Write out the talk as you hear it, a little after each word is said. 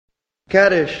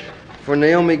Kaddish for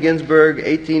Naomi Ginsburg,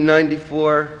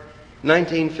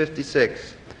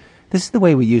 1894-1956. This is the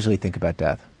way we usually think about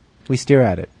death. We stare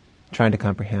at it, trying to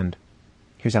comprehend.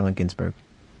 Here's Allen Ginsberg.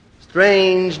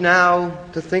 Strange now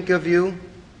to think of you,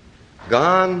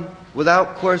 gone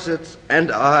without corsets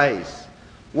and eyes,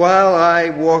 while I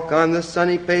walk on the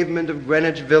sunny pavement of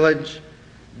Greenwich Village,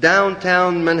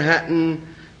 downtown Manhattan,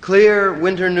 clear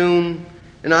winter noon,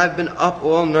 and I've been up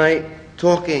all night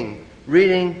talking,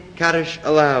 reading Kaddish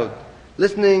aloud,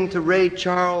 listening to Ray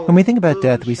Charles. When we think about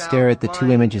death, we stare at the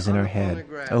two images in our head,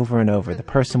 over and over, the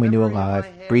person we knew alive,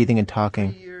 breathing and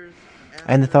talking,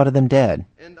 and the thought of them dead.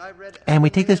 And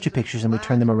we take those two pictures and we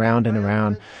turn them around and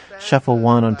around, shuffle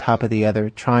one on top of the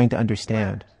other, trying to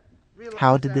understand.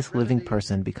 How did this living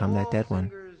person become that dead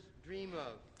one?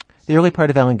 The early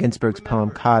part of Allen Ginsberg's poem,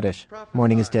 Kaddish,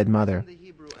 Mourning His Dead Mother,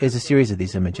 is a series of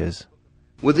these images.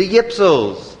 With the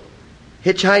Yipsels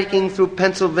hitchhiking through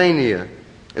Pennsylvania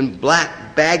in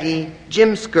black, baggy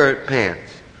gym skirt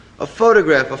pants. A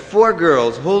photograph of 4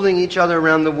 girls holding each other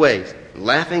around the waist,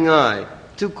 laughing eye,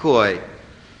 too coy.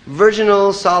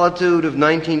 Virginal solitude of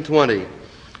 1920.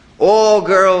 All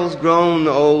girls grown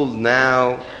old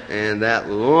now, and that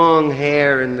long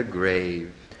hair in the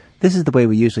grave. This is the way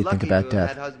we usually think about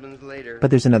death.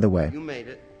 But there's another way.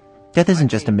 Death isn't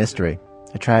just a mystery,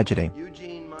 a tragedy.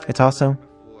 It's also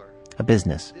a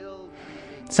business.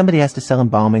 Somebody has to sell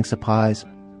embalming supplies.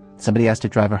 Somebody has to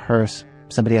drive a hearse.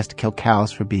 Somebody has to kill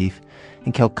cows for beef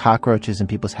and kill cockroaches in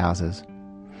people's houses.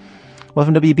 Well,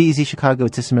 from WBEZ Chicago,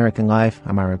 it's This American Life.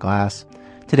 I'm Ira Glass.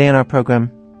 Today on our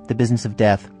program, the business of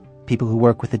death. People who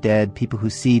work with the dead, people who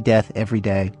see death every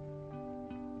day.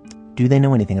 Do they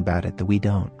know anything about it that we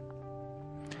don't?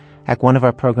 Act 1 of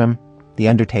our program, The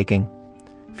Undertaking.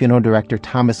 Funeral director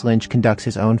Thomas Lynch conducts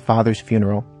his own father's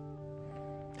funeral.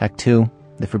 Act 2,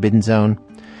 The Forbidden Zone.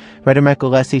 Writer Michael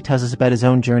Lessie tells us about his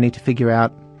own journey to figure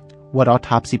out what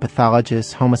autopsy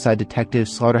pathologists, homicide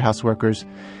detectives, slaughterhouse workers,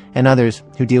 and others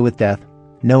who deal with death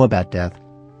know about death.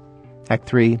 Act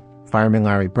 3, Fireman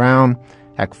Larry Brown.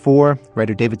 Act 4,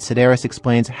 writer David Sedaris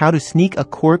explains how to sneak a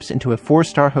corpse into a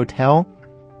 4-star hotel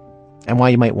and why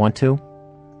you might want to,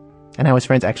 and how his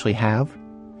friends actually have.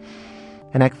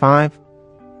 And Act 5,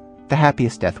 The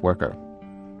Happiest Death Worker,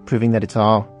 proving that it's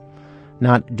all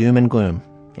not doom and gloom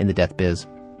in the death biz.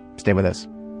 Stay with us.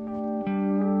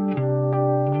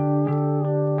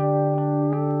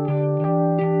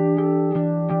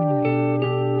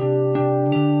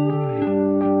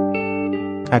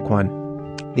 Act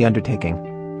 1, The Undertaking.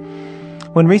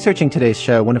 When researching today's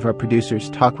show, one of our producers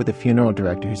talked with a funeral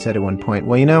director who said at one point,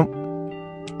 well, you know,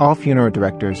 all funeral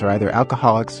directors are either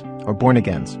alcoholics or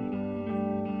born-agains.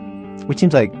 Which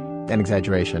seems like an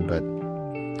exaggeration, but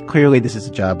clearly this is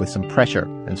a job with some pressure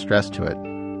and stress to it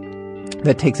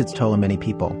that takes its toll on many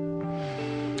people.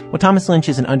 Well, Thomas Lynch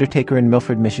is an undertaker in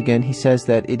Milford, Michigan. He says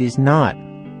that it is not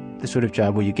the sort of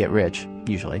job where you get rich,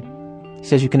 usually. He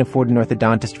says you can afford an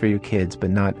orthodontist for your kids,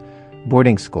 but not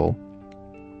boarding school.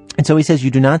 And so he says you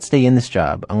do not stay in this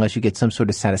job unless you get some sort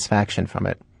of satisfaction from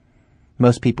it.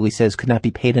 Most people, he says, could not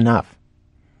be paid enough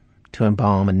to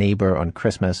embalm a neighbor on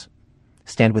Christmas,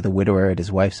 stand with a widower at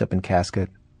his wife's open casket,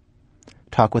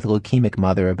 talk with a leukemic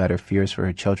mother about her fears for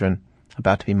her children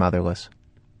about to be motherless.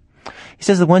 He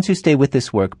says the ones who stay with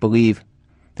this work believe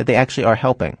that they actually are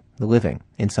helping the living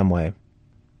in some way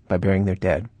by burying their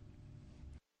dead.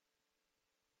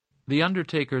 The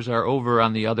undertakers are over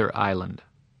on the other island.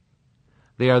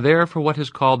 They are there for what is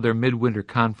called their midwinter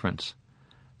conference,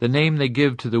 the name they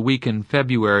give to the week in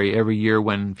February every year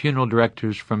when funeral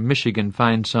directors from Michigan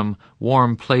find some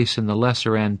warm place in the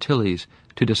Lesser Antilles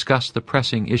to discuss the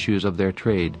pressing issues of their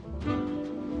trade.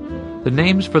 The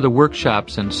names for the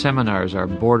workshops and seminars are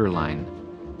borderline.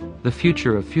 The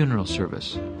future of funeral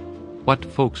service, what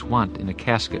folks want in a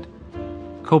casket,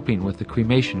 coping with the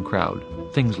cremation crowd,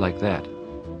 things like that.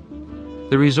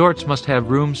 The resorts must have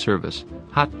room service,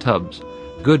 hot tubs,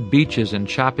 good beaches and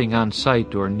shopping on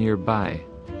site or nearby.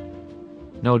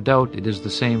 No doubt it is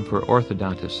the same for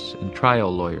orthodontists and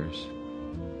trial lawyers.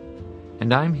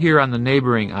 And I'm here on the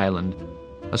neighboring island,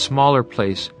 a smaller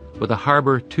place with a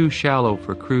harbor too shallow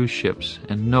for cruise ships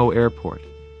and no airport.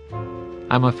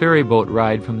 I'm a ferry boat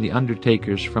ride from the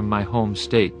undertakers from my home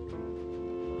state.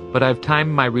 But I've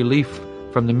timed my relief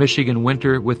from the Michigan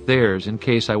winter with theirs in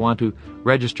case I want to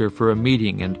register for a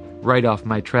meeting and write off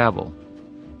my travel.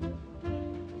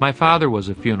 My father was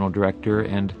a funeral director,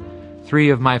 and 3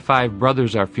 of my 5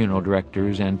 brothers are funeral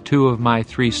directors, and 2 of my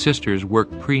 3 sisters work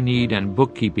pre-need and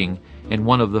bookkeeping in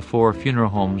one of the 4 funeral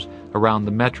homes around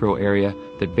the metro area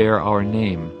that bear our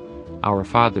name, our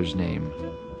father's name.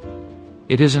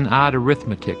 It is an odd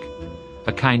arithmetic,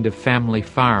 a kind of family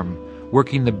farm,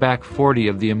 working the back 40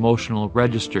 of the emotional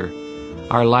register,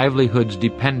 our livelihoods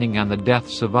depending on the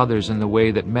deaths of others in the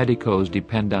way that medicos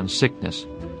depend on sickness,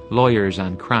 lawyers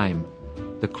on crime,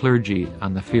 the clergy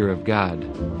on the fear of God.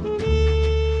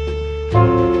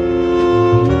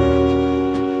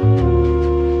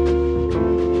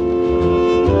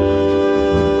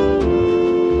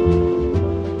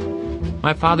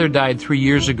 My father died 3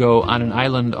 years ago on an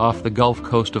island off the Gulf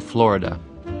Coast of Florida.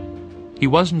 He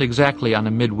wasn't exactly on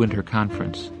a midwinter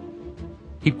conference.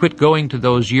 He'd quit going to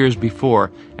those years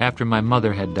before, after my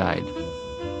mother had died.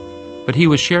 But he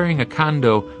was sharing a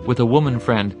condo with a woman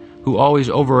friend who always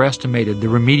overestimated the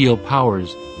remedial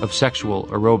powers of sexual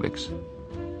aerobics.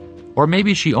 Or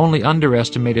maybe she only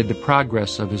underestimated the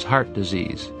progress of his heart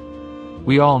disease.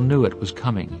 We all knew it was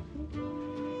coming.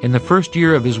 In the first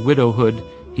year of his widowhood,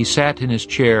 he sat in his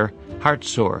chair,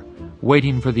 heartsore,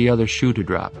 waiting for the other shoe to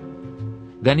drop.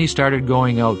 Then he started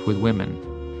going out with women.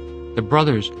 The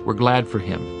brothers were glad for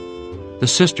him. The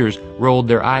sisters rolled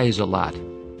their eyes a lot.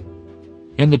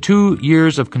 In the 2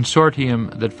 years of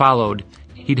consortium that followed,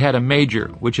 he'd had a major,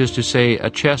 which is to say a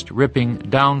chest-ripping,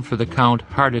 down-for-the-count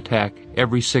heart attack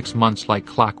every 6 months like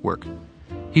clockwork.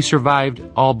 He survived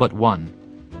all but one.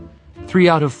 3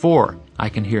 out of 4, I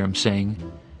can hear him saying.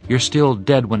 You're still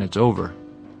dead when it's over.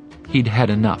 He'd had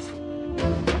enough.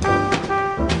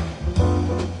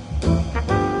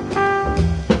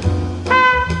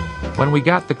 When we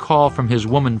got the call from his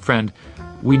woman friend,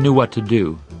 we knew what to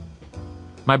do.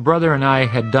 My brother and I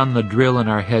had done the drill in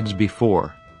our heads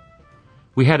before.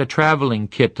 We had a traveling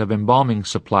kit of embalming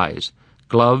supplies,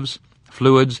 gloves,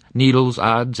 fluids, needles,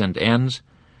 odds and ends.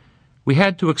 We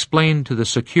had to explain to the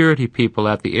security people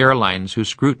at the airlines who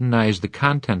scrutinized the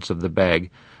contents of the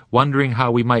bag, wondering how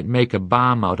we might make a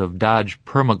bomb out of Dodge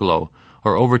Permaglow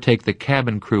or overtake the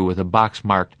cabin crew with a box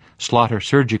marked Slaughter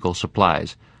Surgical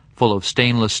Supplies, full of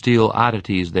stainless steel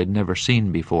oddities they'd never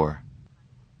seen before.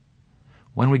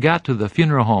 When we got to the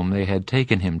funeral home they had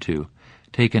taken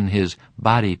his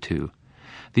body to,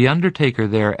 the undertaker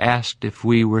there asked if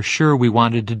we were sure we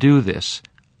wanted to do this,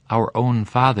 our own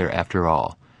father, after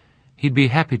all. He'd be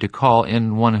happy to call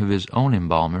in one of his own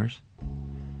embalmers.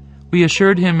 We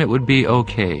assured him it would be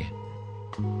okay.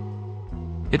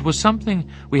 It was something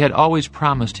we had always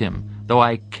promised him, though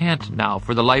I can't now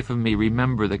for the life of me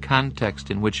remember the context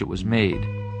in which it was made.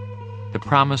 The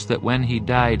promise that when he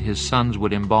died his sons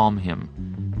would embalm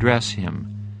him, dress him,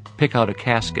 pick out a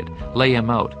casket, lay him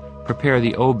out, prepare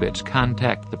the obits,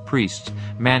 contact the priests,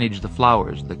 manage the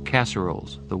flowers, the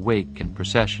casseroles, the wake and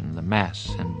procession, the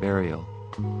mass and burial.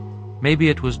 Maybe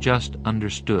it was just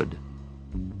understood.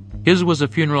 His was a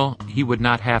funeral he would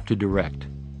not have to direct.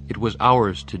 It was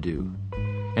ours to do.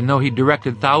 And though he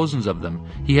directed thousands of them,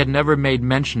 he had never made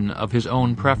mention of his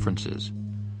own preferences.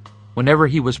 Whenever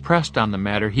he was pressed on the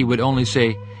matter, he would only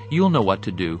say, "You'll know what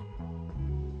to do."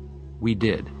 We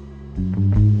did.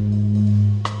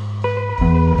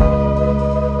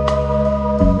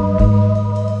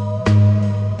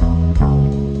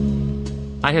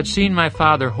 I had seen my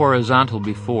father horizontal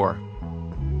before.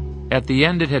 At the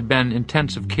end it had been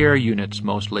intensive care units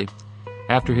mostly,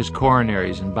 after his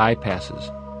coronaries and bypasses.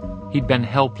 He'd been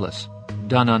helpless,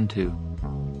 done unto.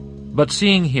 But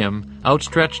seeing him,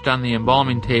 outstretched on the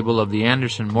embalming table of the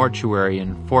Anderson Mortuary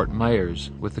in Fort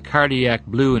Myers, with the cardiac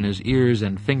blue in his ears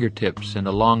and fingertips and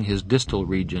along his distal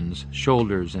regions,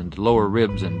 shoulders and lower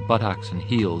ribs and buttocks and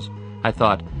heels, I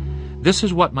thought, this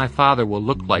is what my father will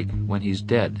look like when he's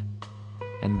dead.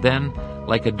 And then,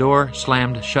 like a door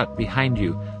slammed shut behind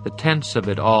you, the tense of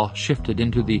it all shifted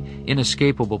into the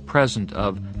inescapable present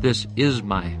of, this is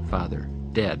my father,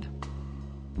 dead.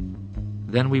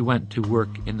 Then we went to work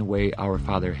in the way our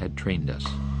father had trained us.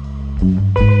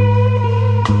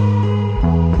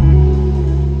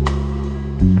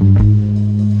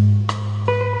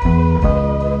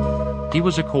 He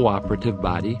was a cooperative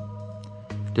body.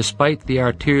 Despite the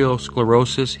arterial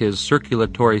sclerosis, his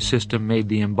circulatory system made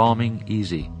the embalming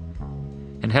easy.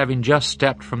 And having just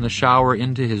stepped from the shower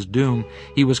into his doom,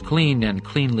 he was clean and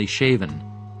cleanly shaven.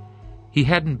 He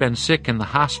hadn't been sick in the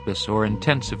hospice or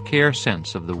intensive care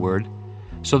sense of the word,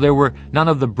 so there were none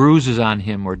of the bruises on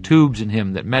him or tubes in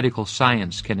him that medical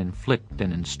science can inflict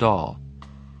and install.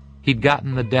 He'd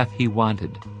gotten the death he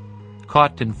wanted,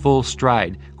 caught in full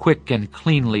stride, quick and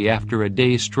cleanly after a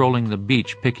day strolling the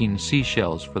beach picking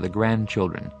seashells for the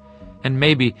grandchildren, and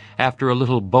maybe after a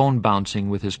little bone-bouncing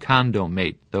with his condo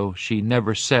mate, though she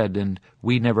never said and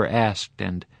we never asked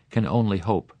and can only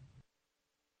hope.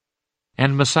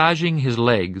 And massaging his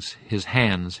legs, his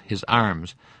hands, his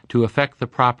arms, to effect the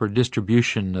proper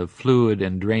distribution of fluid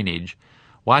and drainage,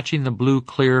 watching the blue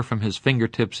clear from his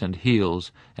fingertips and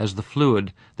heels as the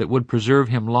fluid that would preserve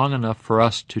him long enough for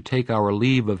us to take our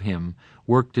leave of him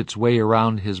worked its way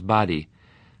around his body,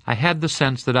 I had the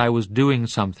sense that I was doing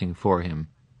something for him.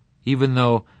 Even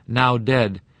though, now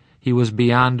dead, he was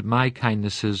beyond my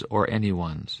kindnesses or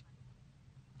anyone's.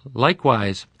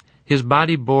 Likewise, his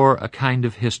body bore a kind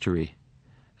of history.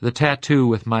 The tattoo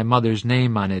with my mother's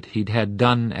name on it he'd had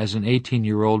done as an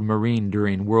 18-year-old Marine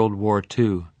during World War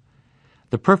II.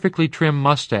 The perfectly trim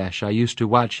mustache I used to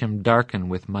watch him darken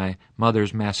with my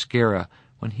mother's mascara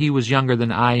when he was younger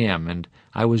than I am and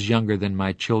I was younger than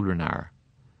my children are.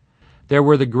 There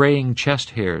were the graying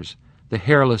chest hairs, the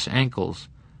hairless ankles,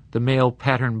 the male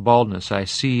pattern baldness I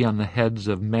see on the heads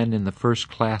of men in the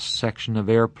first-class section of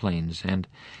airplanes and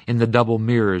in the double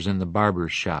mirrors in the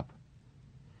barber's shop.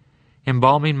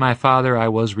 Embalming my father, I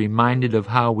was reminded of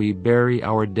how we bury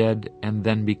our dead and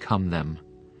then become them.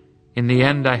 In the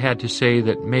end, I had to say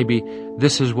that maybe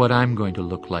this is what I'm going to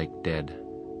look like dead.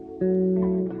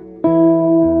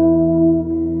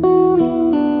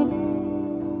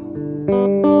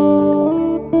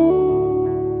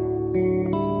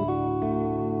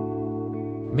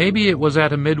 Maybe it was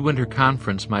at a midwinter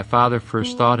conference my father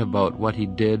first thought about what he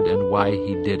did and why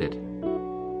he did it.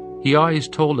 He always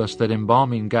told us that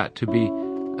embalming got to be,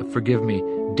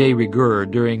 de rigueur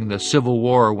during the Civil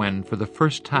War when, for the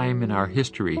first time in our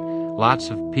history, lots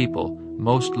of people,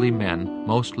 mostly men,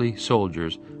 mostly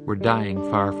soldiers, were dying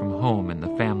far from home and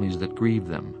the families that grieved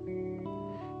them.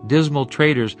 Dismal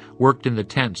traders worked in the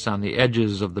tents on the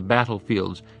edges of the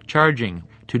battlefields, charging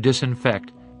to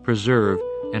disinfect, preserve,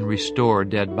 and restore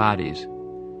dead bodies,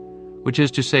 which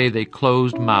is to say they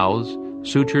closed mouths,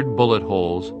 sutured bullet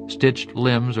holes, stitched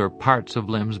limbs or parts of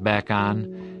limbs back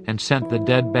on, and sent the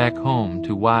dead back home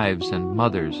to wives and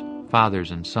mothers,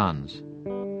 fathers and sons.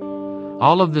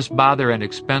 All of this bother and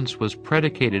expense was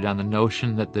predicated on the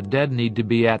notion that the dead need to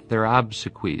be at their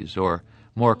obsequies, or,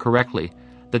 more correctly,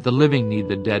 that the living need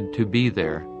the dead to be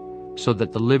there, so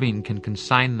that the living can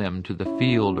consign them to the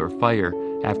field or fire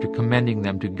after commending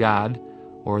them to God,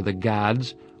 or the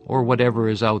gods, or whatever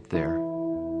is out there.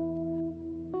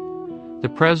 The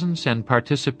presence and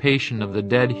participation of the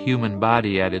dead human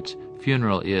body at its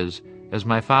funeral is, as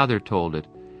my father told it,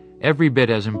 every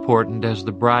bit as important as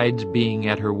the bride's being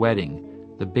at her wedding,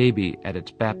 the baby at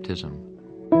its baptism.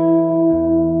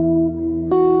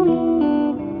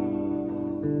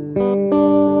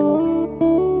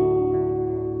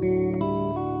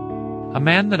 A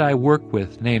man that I work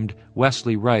with, named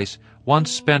Wesley Rice,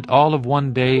 once spent all of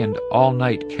one day and all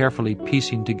night carefully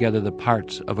piecing together the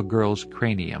parts of a girl's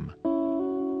cranium.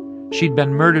 She'd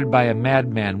been murdered by a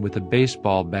madman with a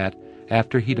baseball bat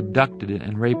after he'd abducted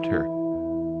and raped her.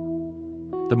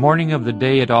 The morning of the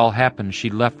day it all happened, she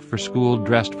left for school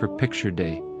dressed for picture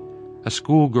day, a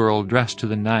schoolgirl dressed to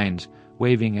the nines,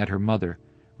 waving at her mother,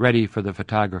 ready for the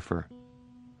photographer.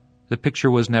 The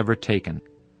picture was never taken.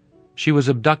 She was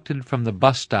abducted from the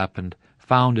bus stop and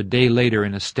found a day later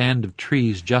in a stand of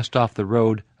trees just off the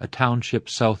road, a township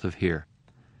south of here.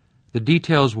 The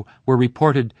details were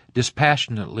reported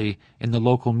dispassionately in the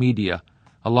local media,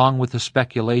 along with the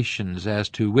speculations as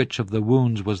to which of the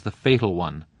wounds was the fatal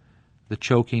one, the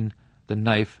choking, the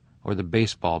knife, or the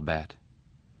baseball bat.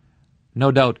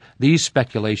 No doubt these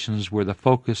speculations were the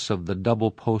focus of the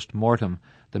double post-mortem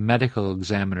the medical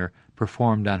examiner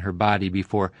performed on her body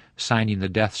before signing the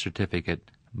death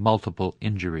certificate, multiple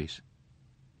injuries.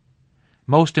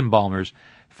 Most embalmers,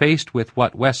 faced with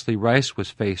what Wesley Rice was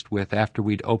faced with after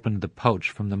we'd opened the pouch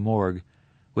from the morgue,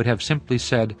 would have simply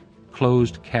said,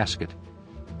 closed casket,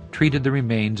 treated the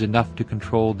remains enough to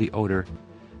control the odor,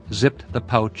 zipped the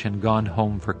pouch and gone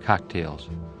home for cocktails.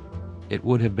 It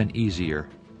would have been easier.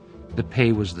 The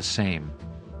pay was the same.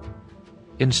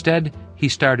 Instead, he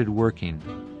started working.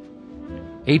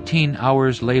 18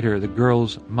 hours later, the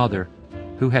girl's mother,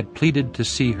 who had pleaded to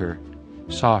see her,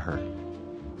 saw her.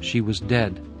 She was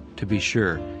dead, to be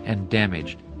sure, and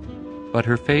damaged, but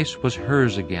her face was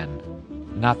hers again,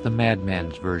 not the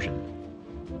madman's version.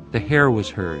 The hair was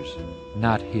hers,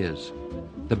 not his.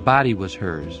 The body was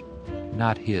hers,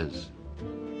 not his.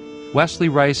 Wesley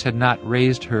Rice had not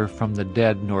raised her from the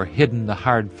dead nor hidden the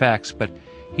hard facts, but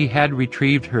he had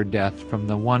retrieved her death from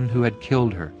the one who had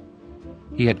killed her.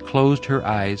 He had closed her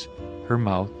eyes, her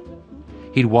mouth.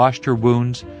 He'd washed her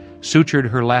wounds, sutured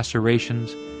her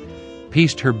lacerations,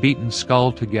 pieced her beaten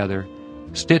skull together,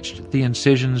 stitched the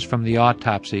incisions from the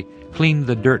autopsy, cleaned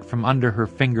the dirt from under her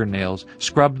fingernails,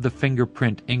 scrubbed the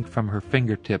fingerprint ink from her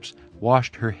fingertips,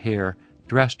 washed her hair,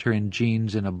 dressed her in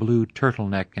jeans and a blue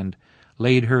turtleneck, and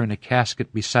laid her in a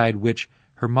casket beside which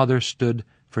her mother stood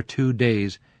for 2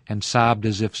 days and sobbed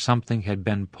as if something had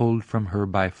been pulled from her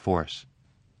by force.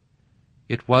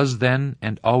 It was then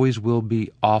and always will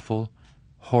be awful,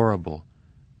 horrible,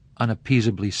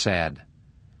 unappeasably sad.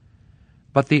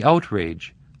 But the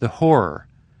outrage, the horror,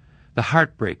 the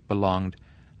heartbreak belonged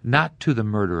not to the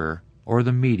murderer or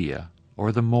the media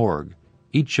or the morgue,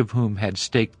 each of whom had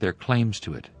staked their claims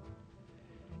to it.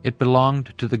 It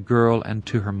belonged to the girl and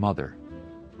to her mother.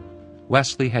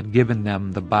 Wesley had given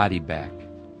them the body back.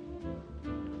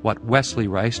 What Wesley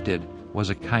Rice did was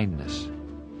a kindness.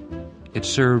 It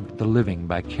served the living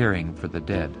by caring for the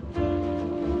dead.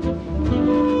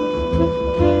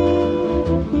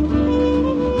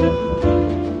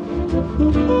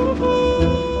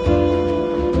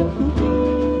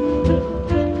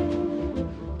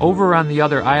 Over on the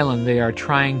other island, they are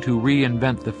trying to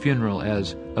reinvent the funeral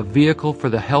as a vehicle for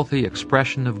the healthy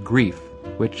expression of grief,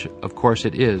 which, of course,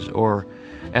 it is, or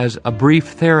as a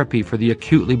brief therapy for the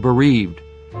acutely bereaved,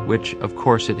 which, of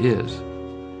course, it is.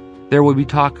 There will be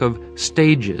talk of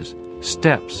stages,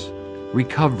 steps,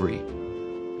 recovery.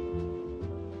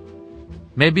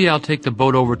 Maybe I'll take the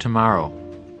boat over tomorrow.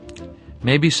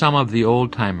 Maybe some of the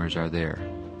old-timers are there.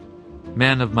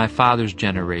 Men of my father's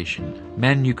generation,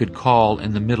 men you could call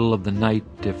in the middle of the night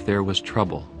if there was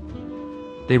trouble.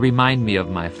 They remind me of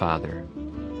my father.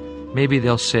 Maybe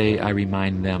they'll say I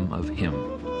remind them of him.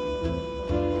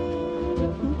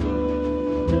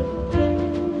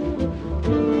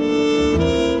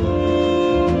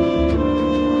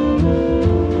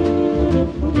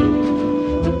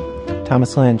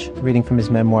 Thomas Lynch, reading from his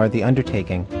memoir, The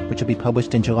Undertaking, which will be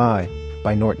published in July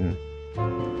by Norton.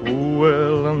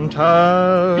 Well, I'm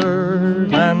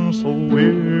tired and so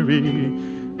weary,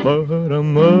 but I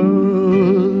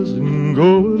mustn't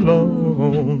go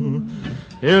alone.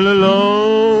 Till the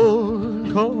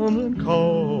Lord come and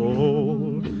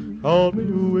call me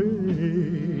away.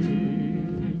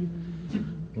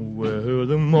 Where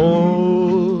the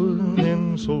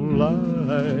morning's so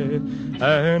light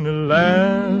and the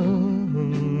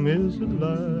lamb is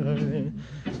alive,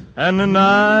 and the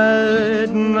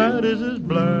night is as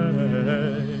black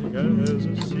as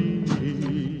the sea.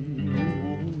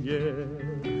 Oh, yeah.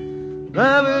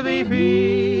 There will be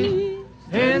peace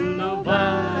in the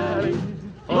valley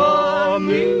for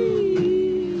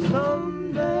me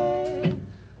someday.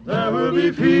 There will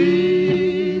be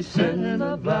peace in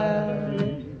the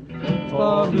valley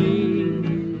for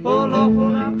me. Oh,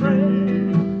 Lord, I pray.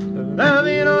 There'll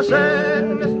be no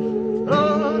sadness,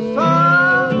 no sorrow.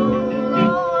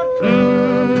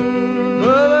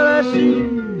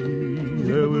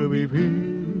 There will be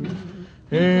peace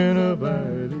in a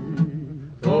valley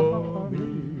for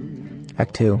me.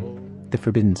 Act 2, The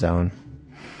Forbidden Zone.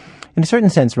 In a certain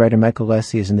sense, writer Michael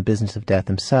Lesy is in the business of death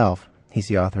himself. He's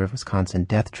the author of Wisconsin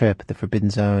Death Trip, The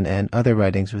Forbidden Zone, and other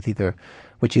writings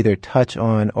which either touch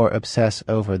on or obsess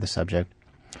over the subject.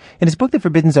 In his book, The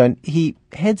Forbidden Zone, he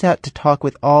heads out to talk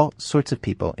with all sorts of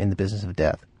people in the business of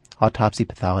death. Autopsy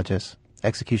pathologists,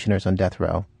 executioners on death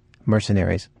row,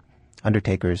 mercenaries,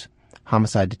 undertakers,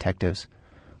 homicide detectives,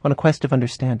 on a quest of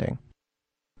understanding.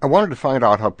 I wanted to find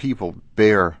out how people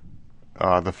bear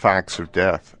the facts of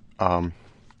death.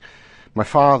 My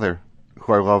father,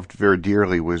 who I loved very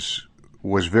dearly, was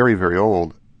very, very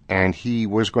old, and he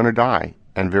was going to die,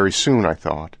 and very soon, I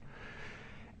thought.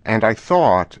 And I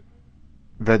thought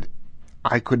that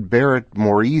I could bear it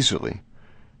more easily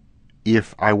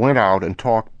if I went out and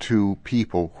talked to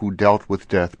people who dealt with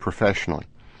death professionally,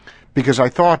 because I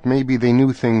thought maybe they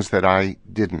knew things that I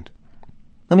didn't.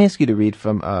 Let me ask you to read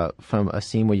from a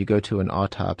scene where you go to an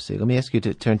autopsy. Let me ask you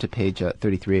to turn to page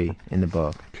 33 in the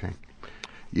book. Okay.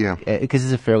 Yeah. Because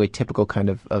it's a fairly typical kind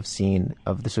of scene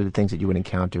of the sort of things that you would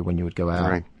encounter when you would go out.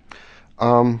 Right.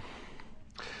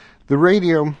 The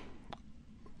radio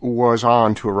was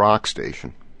on to a rock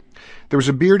station. There was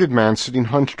a bearded man sitting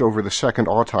hunched over the second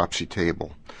autopsy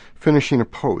table, finishing a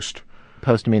post.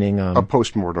 Post meaning? A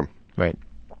postmortem. Right.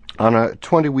 On a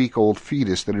 20-week-old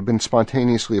fetus that had been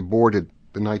spontaneously aborted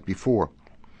the night before.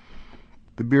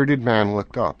 The bearded man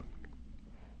looked up.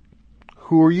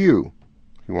 "Who are you?"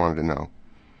 he wanted to know.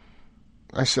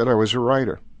 I said I was a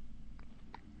writer.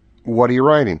 "What are you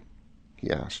writing?"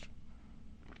 he asked.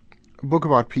 "A book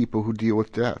about people who deal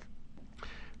with death."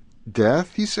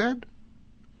 "Death?" he said.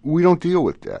 "We don't deal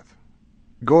with death.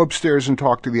 Go upstairs and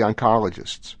talk to the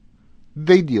oncologists.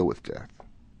 They deal with death.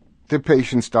 Their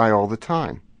patients die all the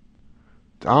time.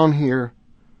 Down here,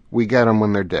 we get them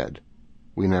when they're dead.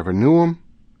 We never knew them,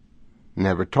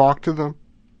 never talked to them,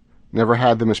 never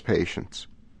had them as patients."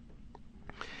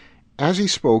 As he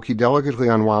spoke, he delicately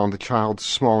unwound the child's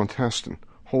small intestine,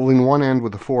 holding one end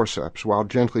with a forceps while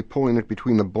gently pulling it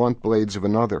between the blunt blades of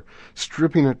another,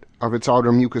 stripping it of its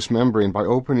outer mucous membrane by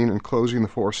opening and closing the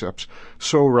forceps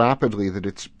so rapidly that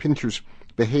its pincers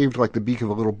behaved like the beak of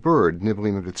a little bird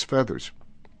nibbling at its feathers.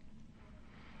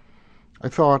 I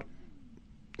thought,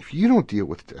 if you don't deal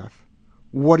with death,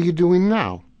 what are you doing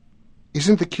now?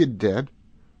 Isn't the kid dead?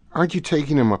 Aren't you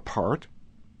taking him apart?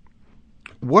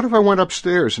 What if I went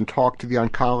upstairs and talked to the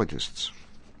oncologists?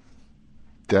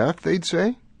 Death, they'd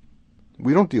say?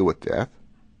 We don't deal with death.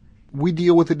 We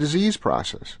deal with the disease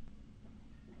process.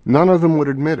 None of them would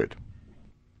admit it.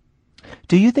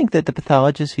 Do you think that the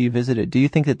pathologists who you visited, do you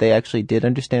think that they actually did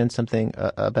understand something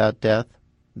about death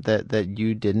that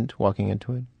you didn't walking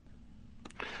into it?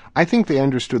 I think they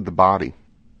understood the body.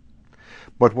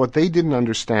 But what they didn't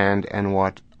understand, and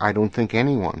what I don't think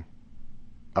anyone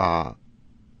can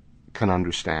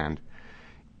understand,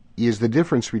 is the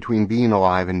difference between being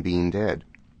alive and being dead,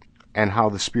 and how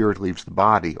the spirit leaves the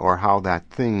body, or how that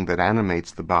thing that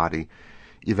animates the body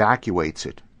evacuates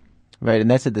it. Right,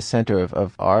 and that's at the center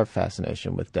of our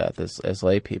fascination with death as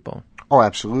lay people. Oh,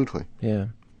 absolutely. Yeah.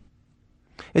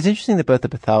 It's interesting that both the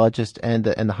pathologist and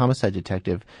the homicide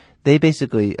detective, they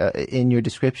basically, in your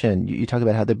description, you talk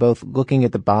about how they're both looking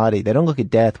at the body. They don't look at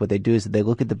death. What they do is they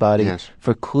look at the body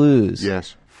for clues.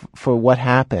 Yes. For what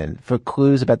happened, for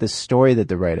clues about the story that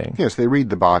they're writing. Yes, they read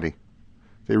the body.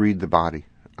 They read the body.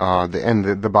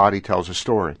 The body tells a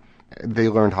story. They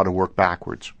learned how to work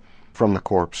backwards from the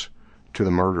corpse to the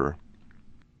murderer.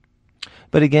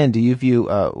 But again, do you view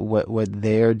what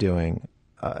they're doing,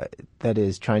 that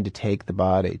is trying to take the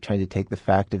body, trying to take the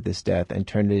fact of this death and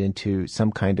turn it into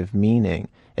some kind of meaning,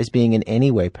 as being in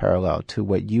any way parallel to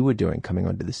what you were doing coming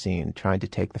onto the scene, trying to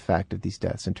take the fact of these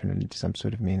deaths and turn it into some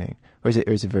sort of meaning? Or is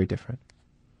it very different?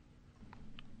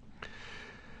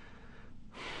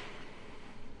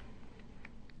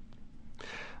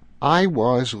 I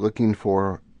was looking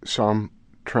for some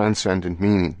transcendent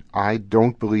meaning. I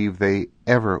don't believe they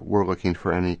ever were looking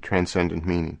for any transcendent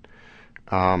meaning.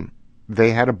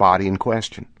 They had a body in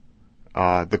question.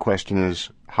 The question is,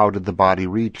 how did the body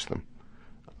reach them?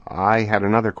 I had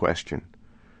another question,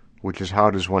 which is, how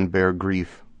does one bear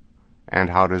grief, and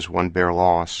how does one bear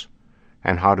loss,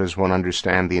 and how does one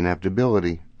understand the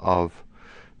inevitability of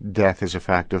death as a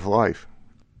fact of life?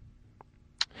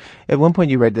 At one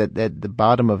point you read that at the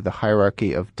bottom of the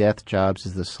hierarchy of death jobs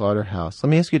is the slaughterhouse. Let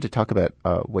me ask you to talk about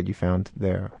what you found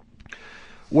there.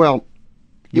 Well,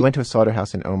 you went to a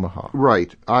slaughterhouse in Omaha.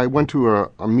 Right. I went to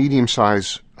a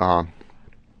medium-sized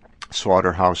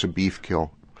slaughterhouse, a beef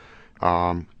kill.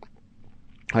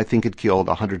 I think it killed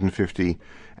 150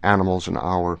 animals an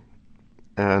hour.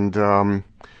 And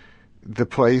the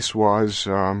place was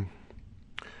a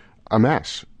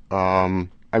mess.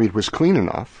 It was clean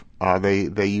enough.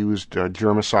 They used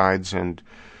germicides and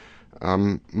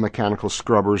mechanical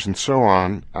scrubbers and so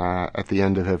on at the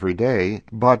end of every day.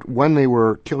 But when they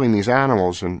were killing these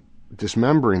animals and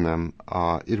dismembering them,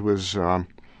 it was a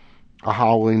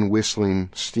howling, whistling,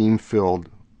 steam-filled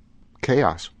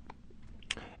chaos.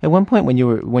 At one point, when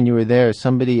you were there,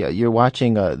 somebody you're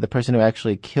watching the person who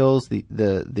actually kills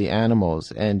the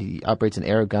animals, and he operates an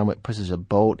air gun that pushes a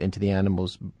bolt into the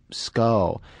animal's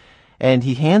skull, and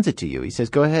he hands it to you. He says,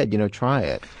 "Go ahead, try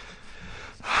it."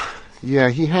 Yeah,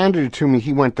 he handed it to me.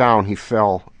 He went down. He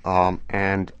fell,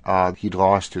 and he'd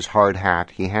lost his hard hat.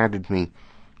 He handed me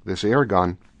this air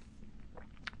gun,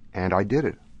 and I did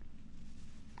it.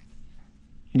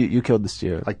 You killed the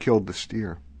steer. I killed the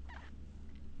steer.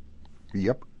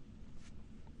 Yep.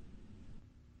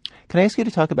 Can I ask you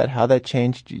to talk about how that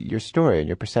changed your story and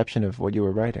your perception of what you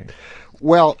were writing?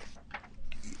 Well,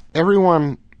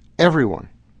 everyone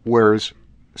wears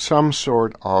some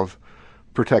sort of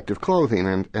protective clothing,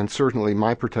 and certainly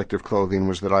my protective clothing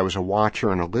was that I was a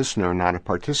watcher and a listener, not a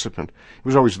participant. It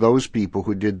was always those people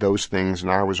who did those things,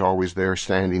 and I was always there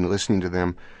standing, listening to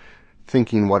them,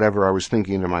 thinking whatever I was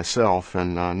thinking to myself,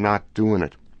 and not doing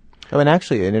it. Oh, and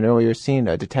actually, in an earlier scene,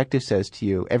 a detective says to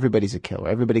you, "Everybody's a killer.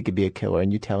 Everybody could be a killer,"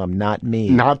 and you tell him, "Not me."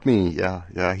 Not me.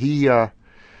 Yeah. He. I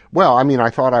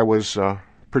thought I was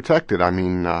protected.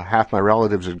 Half my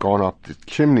relatives had gone up the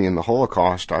chimney in the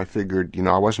Holocaust. I figured,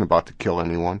 I wasn't about to kill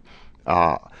anyone.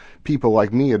 People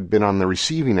like me had been on the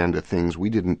receiving end of things. We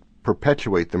didn't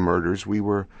perpetuate the murders. We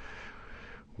were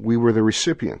the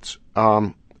recipients.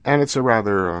 And it's a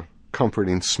rather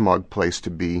comforting, smug place to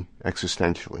be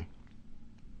existentially.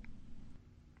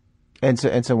 And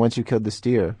so once you killed the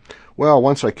steer? Well,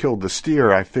 once I killed the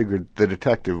steer, I figured the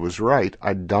detective was right.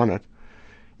 I'd done it.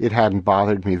 It hadn't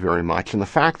bothered me very much, and the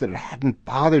fact that it hadn't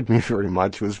bothered me very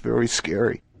much was very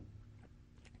scary.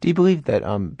 Do you believe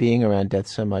that being around death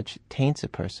so much taints a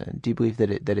person? Do you believe that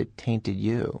it tainted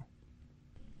you?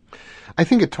 I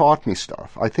think it taught me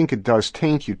stuff. I think it does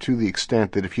taint you to the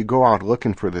extent that if you go out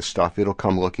looking for this stuff, it'll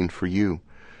come looking for you.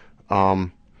 What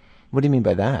do you mean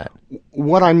by that?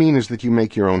 What I mean is that you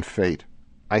make your own fate.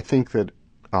 I think that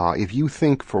if you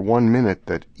think for 1 minute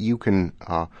that you can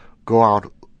go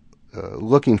out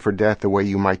looking for death the way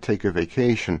you might take a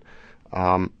vacation,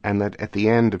 and that at the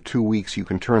end of 2 weeks you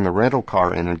can turn the rental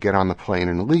car in and get on the plane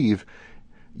and leave,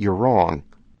 you're wrong.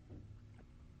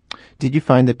 Did you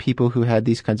find that people who had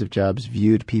these kinds of jobs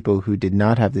viewed people who did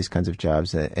not have these kinds of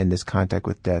jobs and this contact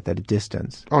with death at a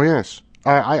distance? Oh, yes.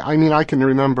 I mean, I can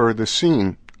remember the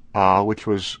scene, which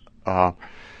was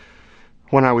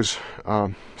when I was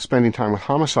spending time with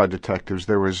homicide detectives.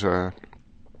 They were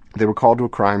called to a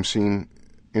crime scene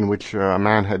in which a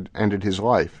man had ended his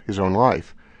own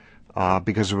life,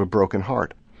 because of a broken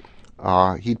heart.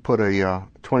 He'd put a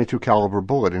 .22 caliber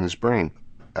bullet in his brain.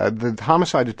 The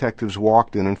homicide detectives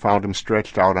walked in and found him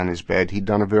stretched out on his bed. He'd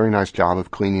done a very nice job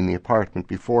of cleaning the apartment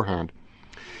beforehand.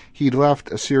 He'd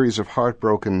left a series of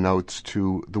heartbroken notes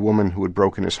to the woman who had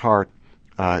broken his heart.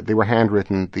 They were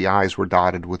handwritten. The eyes were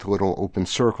dotted with little open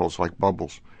circles like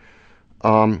bubbles.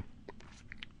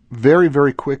 Very,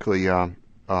 very quickly,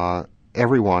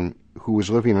 everyone who was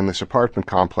living in this apartment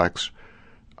complex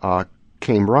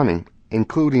came running,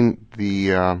 including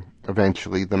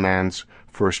eventually the man's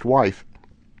first wife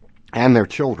and their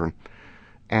children.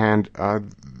 And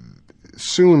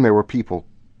soon there were people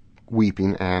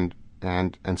weeping and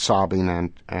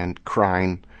sobbing and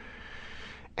crying.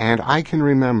 And I can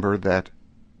remember that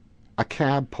a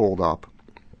cab pulled up,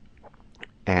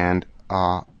 and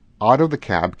out of the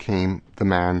cab came the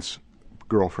man's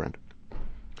girlfriend.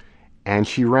 And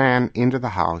she ran into the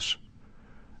house,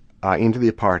 into the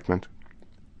apartment,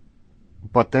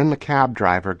 but then the cab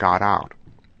driver got out.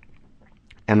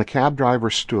 And the cab driver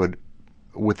stood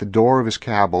with the door of his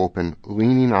cab open,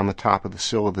 leaning on the top of the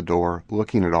sill of the door,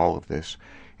 looking at all of this.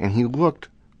 And he looked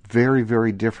very,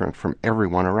 very different from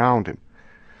everyone around him.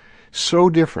 So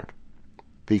different.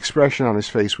 The expression on his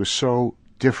face was so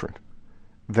different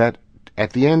that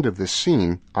at the end of this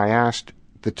scene, I asked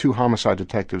the 2 homicide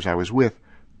detectives I was with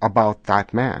about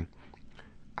that man.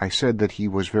 I said that he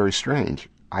was very strange.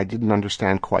 I didn't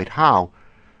understand quite how,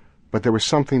 but there was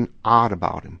something odd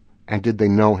about him. And did they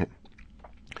know him?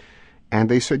 And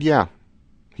they said, yeah,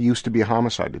 he used to be a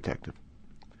homicide detective.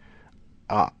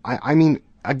 I mean,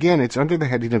 again, it's under the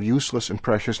heading of useless and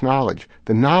precious knowledge.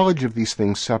 The knowledge of these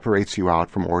things separates you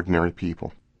out from ordinary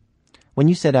people. When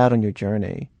you set out on your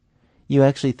journey, you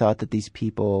actually thought that these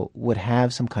people would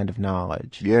have some kind of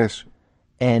knowledge. Yes.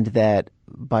 And that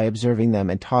by observing them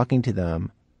and talking to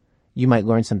them, you might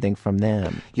learn something from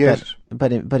them. Yes.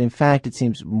 But in fact, it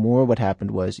seems more what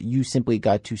happened was you simply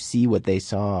got to see what they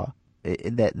saw.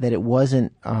 That it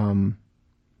wasn't the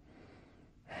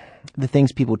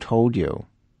things people told you,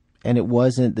 and it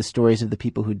wasn't the stories of the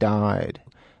people who died,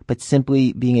 but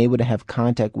simply being able to have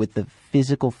contact with the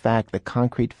physical fact, the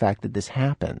concrete fact that this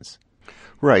happens.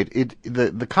 Right.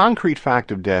 The concrete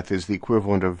fact of death is the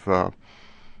equivalent of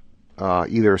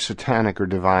either a satanic or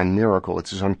divine miracle.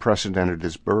 It's as unprecedented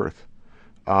as birth.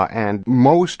 And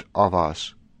most of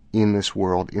us in this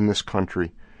world, in this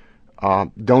country,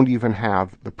 don't even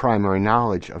have the primary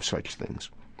knowledge of such things.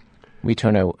 We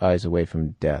turn our eyes away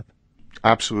from death.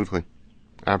 Absolutely.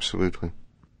 Absolutely.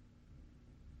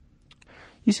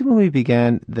 You see, when we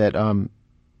began, that one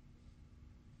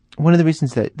of the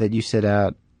reasons that you set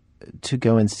out to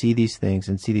go and see these things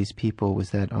and see these people was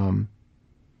that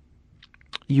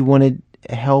you wanted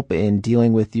help in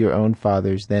dealing with your own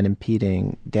father's then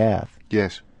impeding death.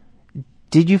 Yes.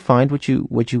 Did you find what you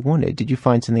wanted? Did you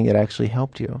find something that actually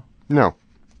helped you? No.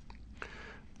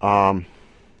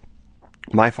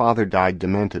 My father died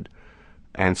demented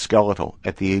and skeletal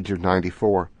at the age of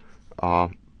 94.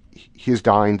 His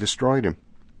dying destroyed him.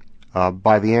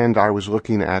 By the end, I was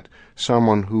looking at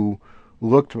someone who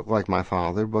looked like my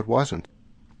father but wasn't.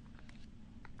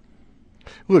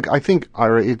 Look, I think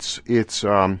Ira, it's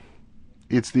the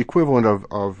equivalent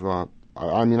of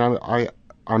I mean,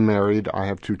 I'm married. I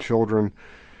have 2 children.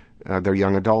 They're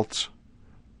young adults.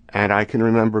 And I can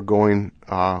remember going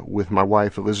with my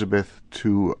wife, Elizabeth,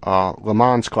 to Le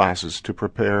Mans classes to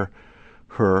prepare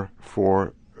her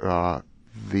for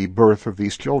the birth of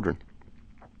these children.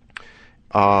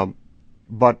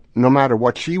 But no matter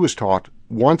what she was taught,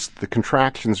 once the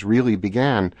contractions really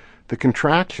began, the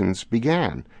contractions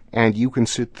began. And you can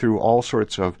sit through all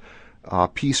sorts of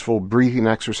peaceful breathing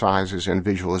exercises and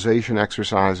visualization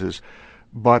exercises.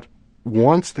 But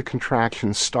once the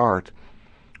contractions start,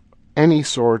 any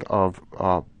sort of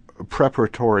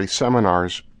preparatory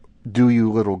seminars do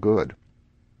you little good.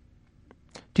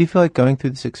 Do you feel like going through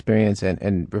this experience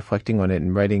and reflecting on it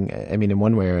and writing, I mean, in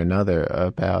one way or another,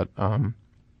 about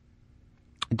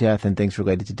death and things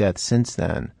related to death since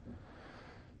then,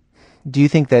 do you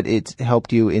think that it's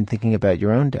helped you in thinking about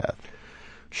your own death?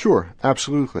 Sure,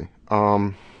 absolutely.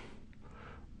 But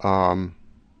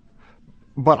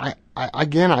I've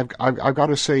got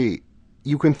to say,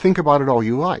 you can think about it all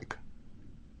you like.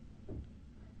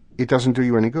 It doesn't do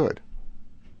you any good.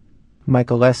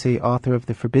 Michael Lesy, author of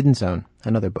The Forbidden Zone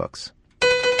and other books. Now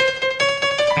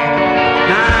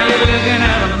you're looking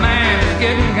at a man that's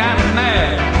getting kind of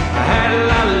mad. I had a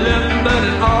lot of living, but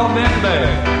it's all been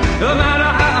bad. No matter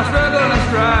how I struggle and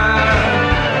strive,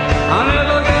 I'll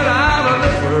never get out of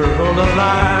this world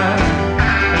alive.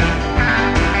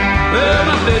 Well,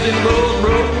 my vision goes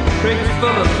broke, creeks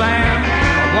full of sand.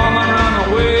 A woman run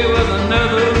away with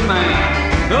another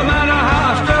man. No matter how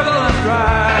I struggle and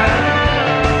strive,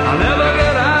 I'll never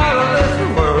get out of this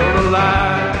world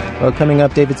alive. Well, coming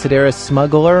up, David Sedaris,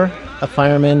 smuggler, a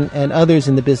fireman, and others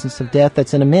in the business of death.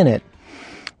 That's in a minute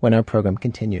when our program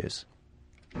continues.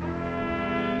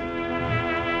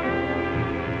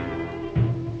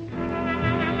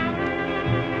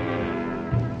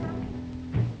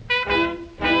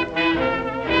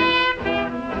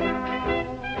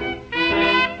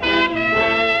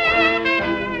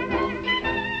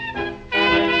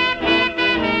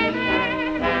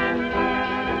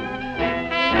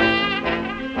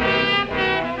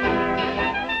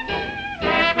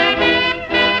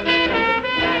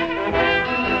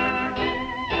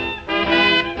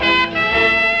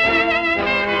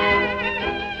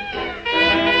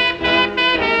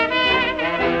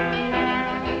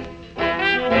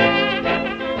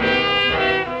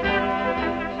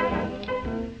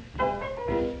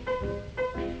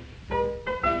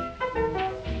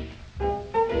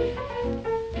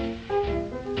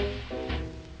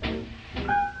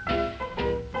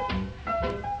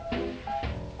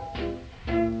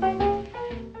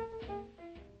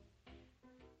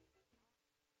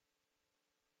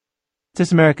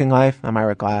 This American Life, I'm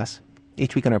Ira Glass.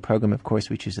 Each week on our program, of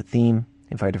course, we choose a theme,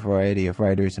 invite a variety of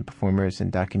writers and performers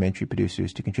and documentary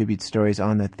producers to contribute stories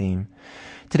on that theme.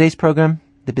 Today's program,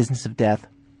 The Business of Death,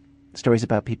 stories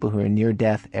about people who are near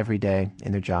death every day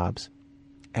in their jobs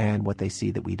and what they see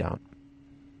that we don't.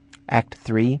 Act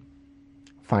 3,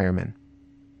 Firemen.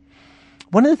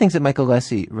 One of the things that Michael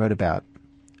Lesy wrote about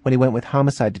when he went with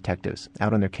homicide detectives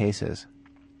out on their cases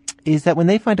is that when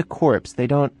they find a corpse, they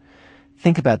don't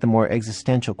think about the more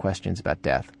existential questions about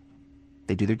death.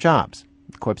 They do their jobs.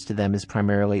 The corpse to them is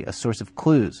primarily a source of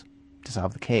clues to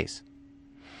solve the case.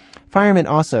 Firemen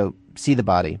also see the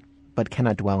body, but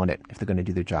cannot dwell on it if they're going to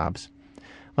do their jobs.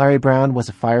 Larry Brown was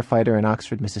a firefighter in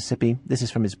Oxford, Mississippi. This is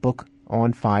from his book,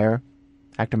 On Fire.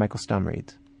 Actor Michael Stumm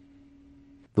reads.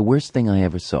 The worst thing I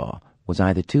ever saw was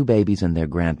either two babies and their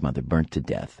grandmother burnt to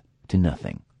death, to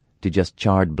nothing, to just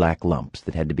charred black lumps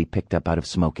that had to be picked up out of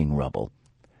smoking rubble.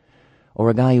 Or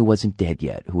a guy who wasn't dead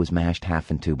yet, who was mashed half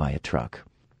in two by a truck.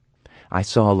 I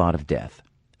saw a lot of death,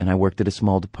 and I worked at a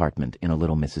small department in a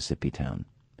little Mississippi town.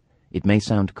 It may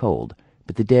sound cold,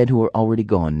 but the dead who were already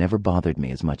gone never bothered me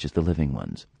as much as the living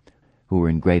ones, who were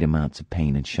in great amounts of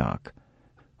pain and shock,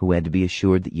 who had to be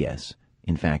assured that yes,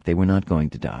 in fact, they were not going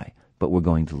to die, but were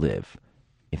going to live,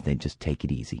 if they'd just take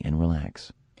it easy and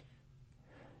relax.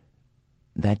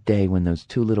 That day when those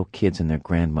two little kids and their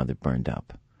grandmother burned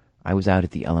up, I was out at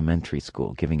the elementary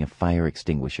school giving a fire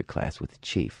extinguisher class with the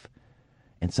chief,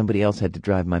 and somebody else had to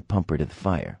drive my pumper to the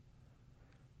fire.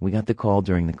 We got the call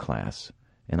during the class,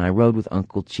 and I rode with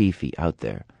Uncle Chiefy out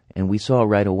there, and we saw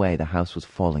right away the house was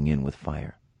falling in with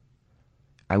fire.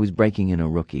 I was breaking in a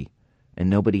rookie, and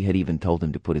nobody had even told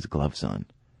him to put his gloves on.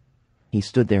 He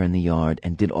stood there in the yard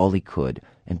and did all he could,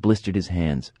 and blistered his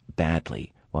hands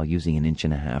badly while using an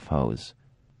 1.5-inch hose.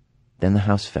 Then the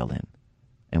house fell in,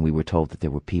 and we were told that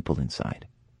there were people inside.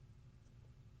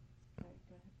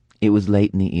 It was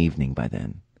late in the evening by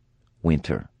then.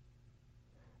 Winter.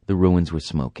 The ruins were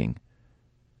smoking.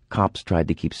 Cops tried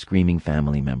to keep screaming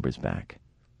family members back.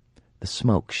 The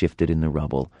smoke shifted in the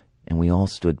rubble, and we all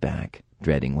stood back,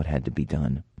 dreading what had to be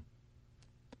done.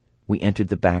 We entered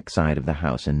the back side of the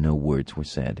house, and no words were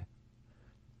said.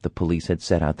 The police had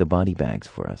set out the body bags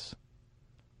for us.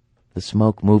 The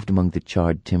smoke moved among the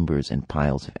charred timbers and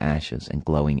piles of ashes and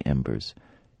glowing embers,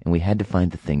 and we had to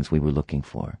find the things we were looking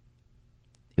for.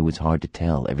 It was hard to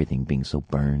tell, everything being so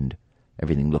burned,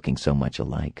 everything looking so much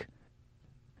alike.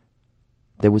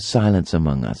 There was silence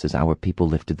among us as our people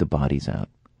lifted the bodies out.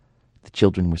 The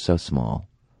children were so small.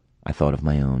 I thought of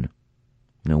my own.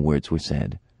 No words were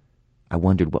said. I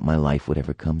wondered what my life would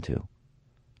ever come to.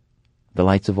 The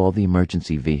lights of all the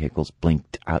emergency vehicles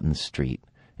blinked out in the street,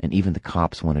 and even the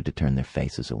cops wanted to turn their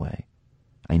faces away.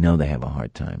 I know they have a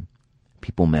hard time.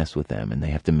 People mess with them, and they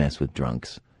have to mess with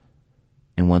drunks.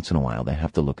 And once in a while, they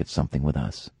have to look at something with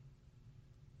us.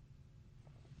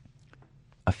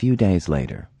 A few days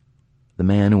later, the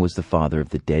man who was the father of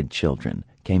the dead children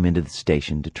came into the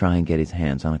station to try and get his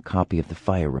hands on a copy of the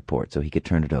fire report so he could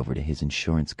turn it over to his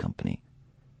insurance company.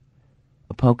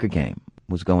 A poker game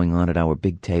was going on at our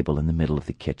big table in the middle of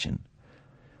the kitchen.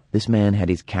 This man had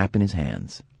his cap in his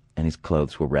hands, and his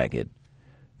clothes were ragged.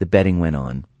 The betting went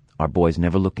on, our boys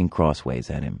never looking crossways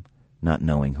at him, not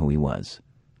knowing who he was.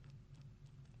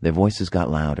 Their voices got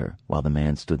louder while the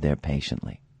man stood there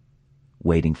patiently,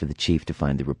 waiting for the chief to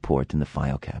find the report in the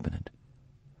file cabinet.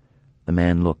 The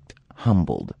man looked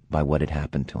humbled by what had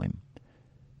happened to him.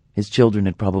 His children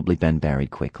had probably been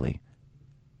buried quickly.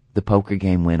 The poker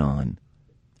game went on,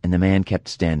 and the man kept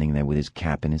standing there with his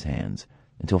cap in his hands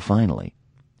until finally,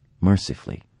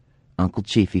 mercifully, Uncle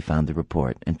Chiefy found the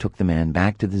report and took the man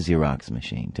back to the Xerox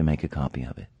machine to make a copy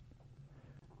of it.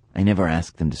 I never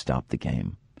asked them to stop the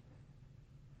game.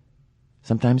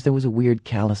 Sometimes there was a weird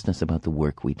callousness about the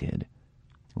work we did.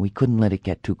 We couldn't let it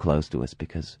get too close to us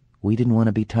because we didn't want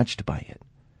to be touched by it.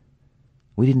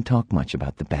 We didn't talk much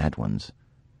about the bad ones.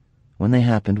 When they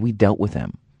happened, we dealt with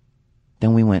them.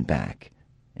 Then we went back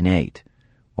and ate,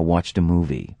 or watched a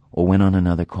movie, or went on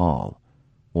another call,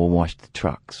 or washed the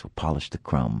trucks, or polished the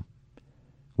crumb.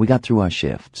 We got through our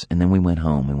shifts, and then we went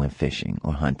home and went fishing,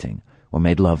 or hunting, or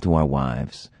made love to our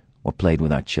wives, or played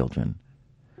with our children.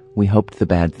 We hoped the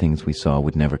bad things we saw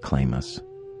would never claim us.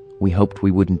 We hoped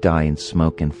we wouldn't die in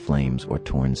smoke and flames or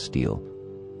torn steel,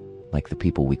 like the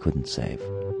people we couldn't save.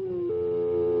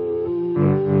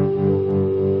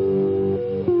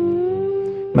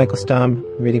 Michael Stamm,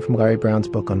 reading from Larry Brown's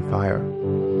book On Fire.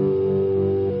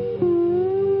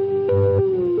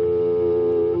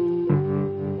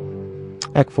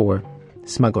 Act 4,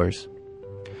 Smugglers.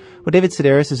 Well, David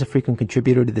Sedaris is a frequent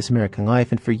contributor to This American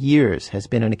Life, and for years has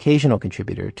been an occasional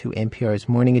contributor to NPR's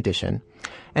Morning Edition.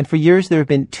 And for years there have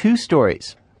been 2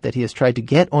 stories that he has tried to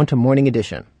get onto Morning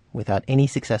Edition without any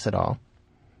success at all.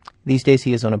 These days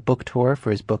he is on a book tour for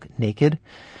his book Naked,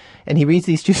 and he reads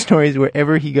these 2 stories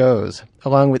wherever he goes,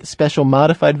 along with special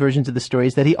modified versions of the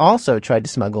stories that he also tried to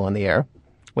smuggle on the air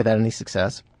without any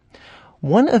success.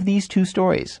 One of these 2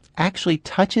 stories actually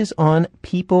touches on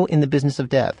people in the business of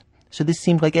death. So this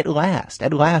seemed like at last,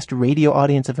 radio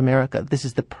audience of America, this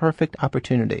is the perfect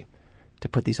opportunity to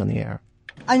put these on the air.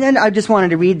 And then I just wanted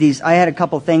to read these. I had a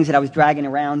couple things that I was dragging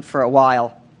around for a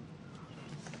while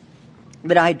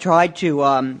that I had tried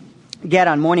to get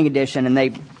on Morning Edition, and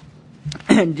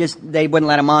they wouldn't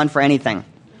let them on for anything.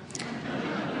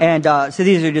 And so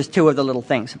these are just 2 of the little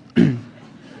things.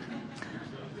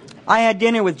 I had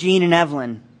dinner with Jean and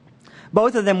Evelyn.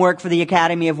 Both of them work for the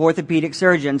Academy of Orthopedic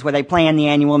Surgeons, where they plan the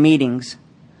annual meetings.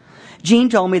 Jean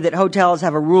told me that hotels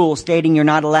have a rule stating you're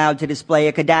not allowed to display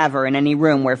a cadaver in any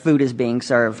room where food is being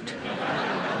served.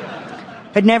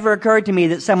 It never occurred to me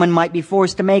that someone might be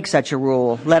forced to make such a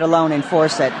rule, let alone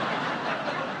enforce it.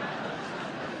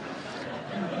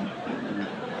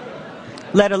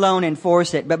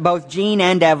 But both Jean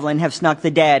and Evelyn have snuck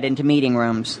the dead into meeting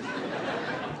rooms.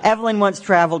 Evelyn once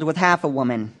traveled with half a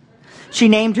woman. She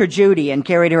named her Judy and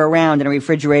carried her around in a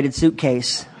refrigerated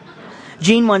suitcase.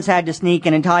 Jean once had to sneak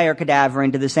an entire cadaver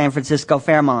into the San Francisco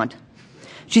Fairmont.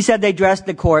 She said they dressed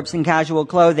the corpse in casual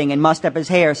clothing and mussed up his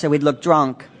hair so he'd look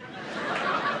drunk.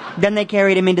 Then they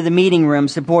carried him into the meeting room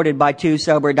supported by 2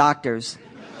 sober doctors.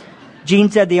 Jean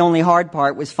said the only hard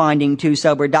part was finding 2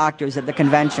 sober doctors at the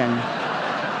convention.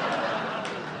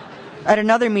 At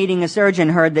another meeting, a surgeon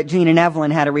heard that Jean and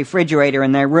Evelyn had a refrigerator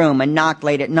in their room and knocked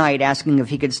late at night asking if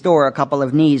he could store a couple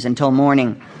of knees until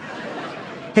morning.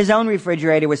 His own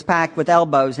refrigerator was packed with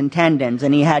elbows and tendons,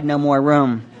 and he had no more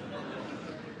room.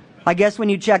 I guess when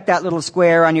you check that little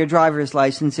square on your driver's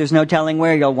license, there's no telling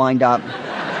where you'll wind up.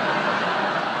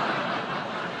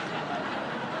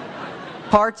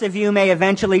 Parts of you may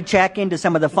eventually check into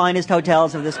some of the finest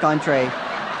hotels of this country.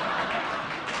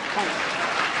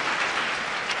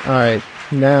 All right.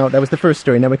 Now, that was the first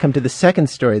story. Now we come to the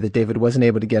second story that David wasn't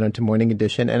able to get onto Morning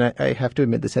Edition. And I have to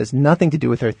admit, this has nothing to do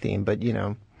with our theme. But, you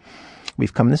know,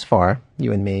 we've come this far,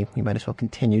 you and me. We might as well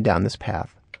continue down this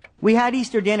path. We had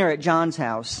Easter dinner at John's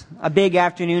house, a big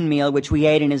afternoon meal which we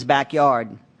ate in his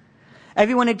backyard.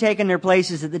 Everyone had taken their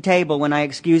places at the table when I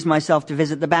excused myself to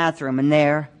visit the bathroom. And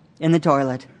there, in the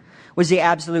toilet, was the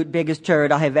absolute biggest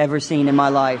turd I have ever seen in my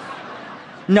life.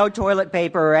 No toilet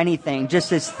paper or anything,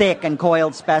 just this thick and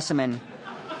coiled specimen.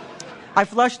 I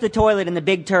flushed the toilet and the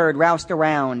big turd roused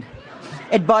around.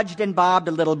 It budged and bobbed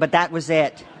a little, but that was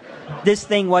it. This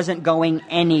thing wasn't going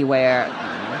anywhere.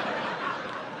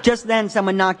 Just then,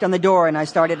 someone knocked on the door and I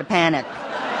started to panic.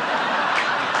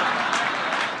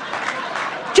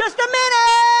 Just a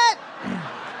minute!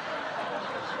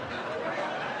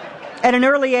 At an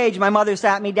early age, my mother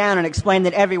sat me down and explained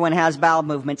that everyone has bowel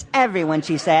movements. Everyone,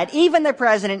 she said. Even the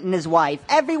president and his wife.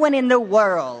 Everyone in the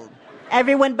world.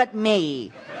 Everyone but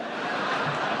me.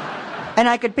 And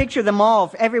I could picture them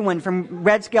all, everyone from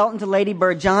Red Skelton to Lady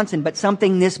Bird Johnson, but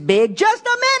something this big. Just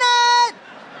a minute!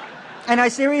 And I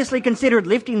seriously considered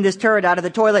lifting this turd out of the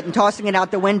toilet and tossing it out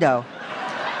the window.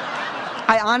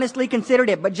 I honestly considered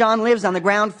it, but John lives on the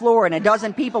ground floor and a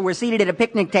dozen people were seated at a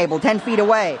picnic table 10 feet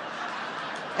away.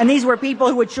 And these were people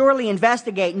who would surely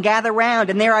investigate and gather round,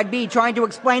 and there I'd be trying to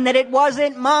explain that it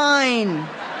wasn't mine.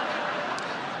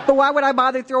 But why would I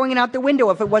bother throwing it out the window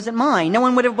if it wasn't mine? No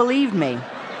one would have believed me.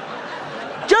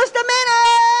 Just a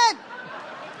minute!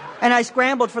 And I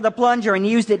scrambled for the plunger and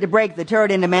used it to break the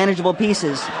turd into manageable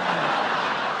pieces.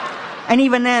 And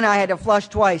even then, I had to flush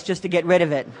twice just to get rid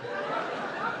of it.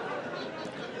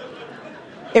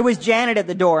 It was Janet at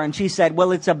the door, and she said,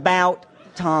 "Well, it's about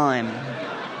time."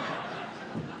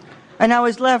 And I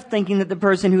was left thinking that the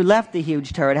person who left the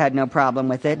huge turd had no problem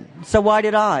with it. So why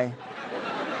did I?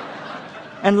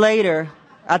 And later,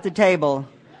 at the table,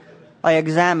 I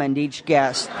examined each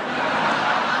guest,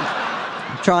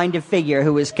 trying to figure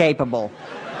who was capable.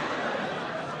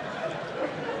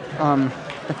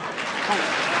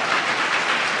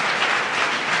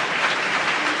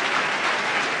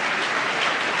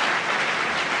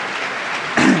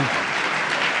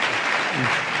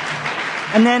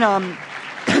 And then,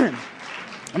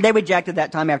 they rejected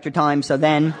that time after time, so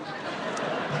then,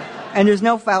 and there's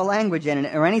no foul language in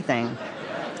it or anything.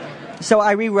 So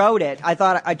I rewrote it.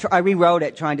 I rewrote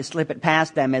it trying to slip it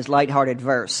past them as lighthearted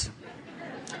verse.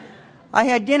 I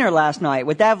had dinner last night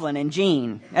with Evelyn and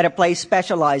Jean at a place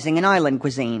specializing in island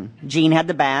cuisine. Jean had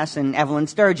the bass and Evelyn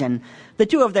sturgeon. The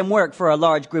two of them work for a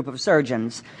large group of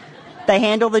surgeons. They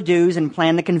handle the dues and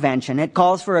plan the convention. It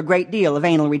calls for a great deal of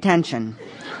anal retention.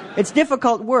 It's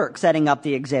difficult work setting up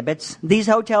the exhibits. These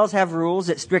hotels have rules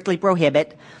that strictly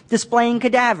prohibit displaying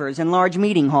cadavers in large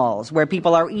meeting halls where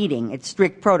people are eating. It's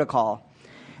strict protocol.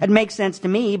 It makes sense to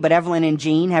me, but Evelyn and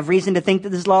Jean have reason to think that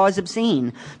this law is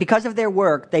obscene. Because of their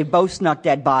work, they've both snuck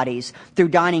dead bodies through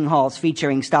dining halls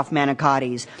featuring stuffed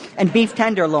manicottis and beef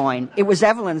tenderloin. It was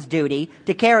Evelyn's duty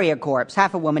to carry a corpse,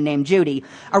 half a woman named Judy,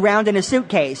 around in a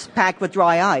suitcase packed with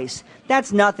dry ice.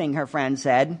 That's nothing, her friend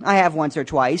said. I have once or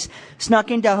twice. Snuck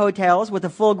into hotels with a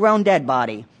full-grown dead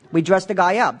body. We dressed the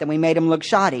guy up, then we made him look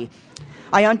shoddy.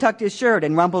 I untucked his shirt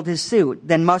and rumpled his suit,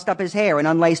 then mussed up his hair and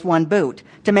unlaced one boot.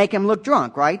 To make him look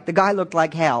drunk, right? The guy looked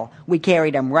like hell. We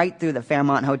carried him right through the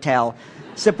Fairmont Hotel.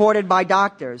 Supported by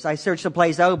doctors, I searched the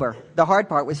place over. The hard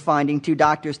part was finding two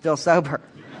doctors still sober.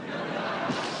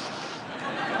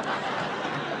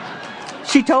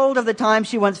 She told of the time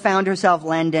she once found herself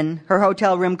lending her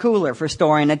hotel room cooler for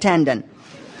storing a tendon.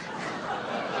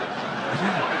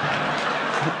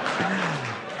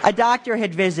 A doctor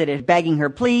had visited, begging her,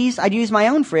 "Please, I'd use my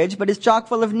own fridge, but it's chock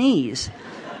full of knees."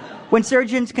 When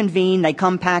surgeons convene, they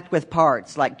come packed with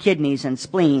parts like kidneys and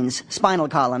spleens, spinal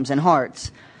columns and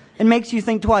hearts. It makes you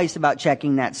think twice about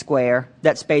checking that square,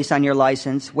 that space on your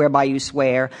license, whereby you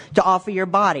swear to offer your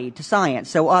body to science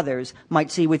so others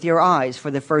might see with your eyes for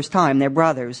the first time their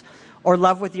brothers, or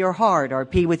love with your heart, or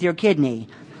pee with your kidney,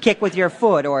 kick with your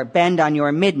foot, or bend on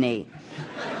your mid-knee.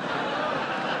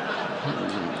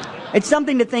 It's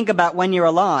something to think about when you're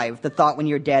alive. The thought when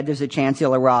you're dead there's a chance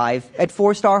you'll arrive at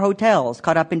 4-star hotels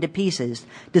cut up into pieces,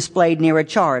 displayed near a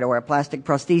chart or a plastic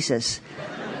prosthesis.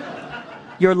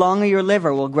 Your lung or your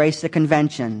liver will grace the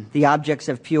convention, the objects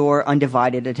of pure,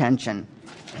 undivided attention.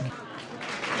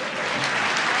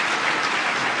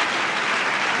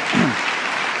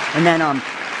 And then,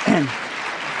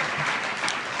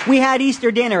 we had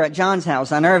Easter dinner at John's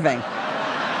house on Irving.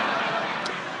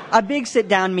 A big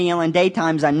sit-down meal and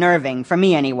daytime's unnerving. For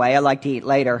me, anyway. I like to eat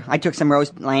later. I took some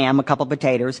roast lamb, a couple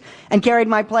potatoes, and carried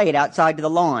my plate outside to the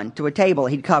lawn, to a table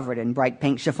he'd covered in bright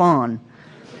pink chiffon.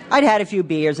 I'd had a few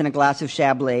beers and a glass of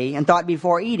Chablis, and thought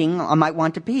before eating I might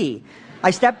want to pee.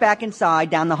 I stepped back inside,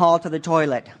 down the hall to the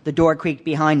toilet. The door creaked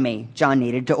behind me. John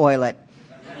needed to oil it.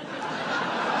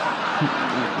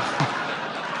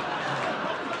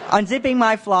 Unzipping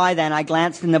my fly then, I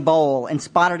glanced in the bowl and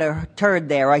spotted a turd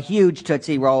there, a huge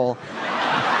Tootsie Roll.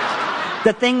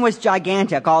 The thing was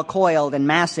gigantic, all coiled and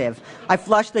massive. I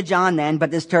flushed the John then, but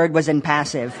this turd was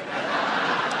impassive.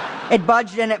 It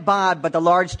budged and it bobbed, but the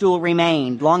large stool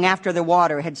remained, long after the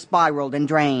water had spiraled and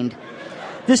drained.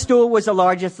 This stool was the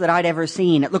largest that I'd ever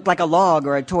seen. It looked like a log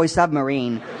or a toy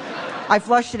submarine. I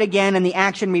flushed it again, and the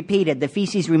action repeated. The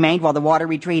feces remained while the water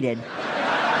retreated.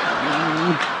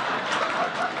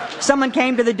 Someone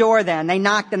came to the door then. They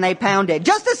knocked and they pounded.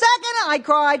 "Just a second!" I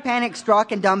cried, panic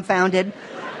struck and dumbfounded.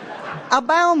 "A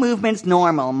bowel movement's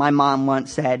normal," my mom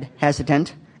once said,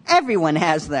 hesitant. "Everyone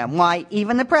has them. Why,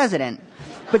 even the president."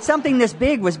 But something this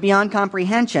big was beyond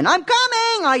comprehension. "I'm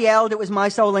coming!" I yelled. It was my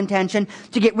sole intention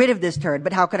to get rid of this turd,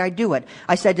 but how could I do it?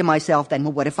 I said to myself then,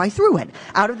 well, what if I threw it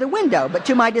out of the window? But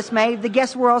to my dismay, the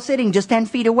guests were all sitting just 10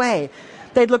 feet away.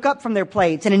 They'd look up from their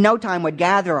plates and in no time would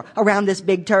gather around this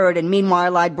big turd, and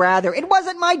meanwhile I'd brather, "It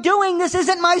wasn't my doing, this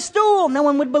isn't my stool." No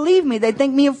one would believe me, they'd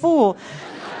think me a fool.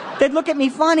 They'd look at me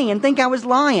funny and think I was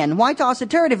lying. Why toss a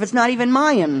turd if it's not even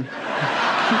mine?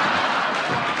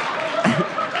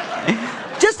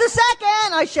 "Just a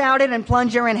second," I shouted, and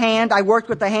plunger in hand, I worked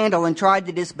with the handle and tried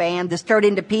to disband this turd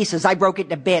into pieces. I broke it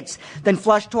to bits, then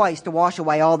flushed twice to wash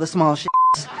away all the small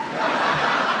shits.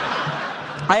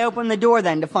 I opened the door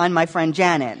then to find my friend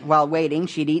Janet. While waiting,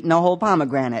 she'd eaten a whole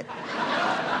pomegranate.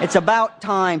 "It's about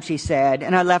time," she said,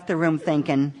 and I left the room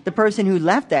thinking, the person who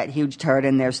left that huge turd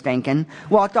in there stinking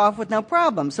walked off with no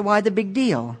problem, so why the big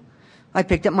deal? I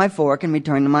picked up my fork and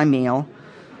returned to my meal.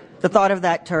 The thought of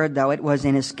that turd, though, it was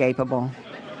inescapable.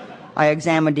 I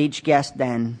examined each guest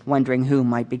then, wondering who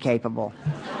might be capable.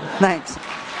 Thanks.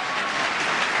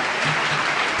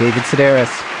 David Sedaris,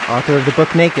 author of the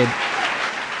book Naked.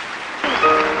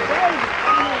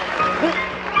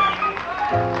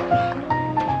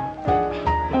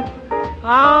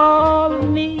 All of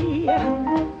me,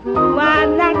 why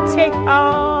not take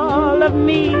all of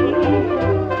me?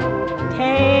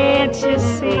 Can't you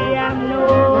see I'm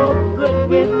no good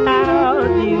without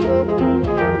you?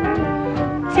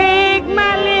 Take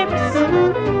my lips,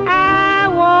 I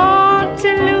want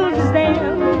to lose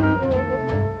them.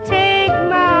 Take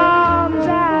my arms,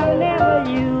 I'll never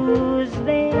use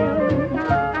them.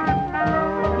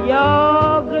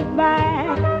 Your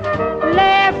goodbye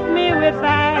left me with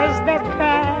eyes that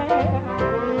cry.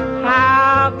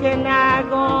 How can I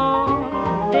go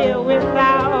on there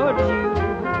without you?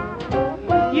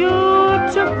 You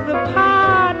took the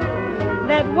part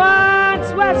that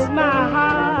once was my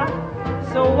heart,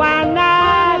 so why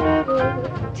not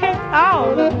take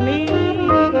all of me?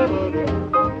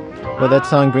 Well, that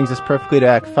song brings us perfectly to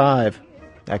Act 5.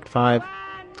 Act 5,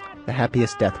 The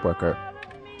Happiest Death Worker.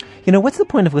 You know, what's the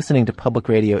point of listening to public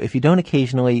radio if you don't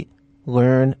occasionally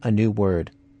learn a new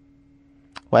word?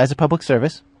 Well, as a public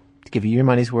service, to give you your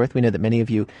money's worth, we know that many of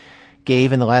you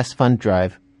gave in the last fund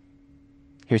drive.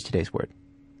 Here's today's word.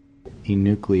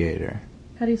 Enucleator.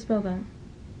 How do you spell that?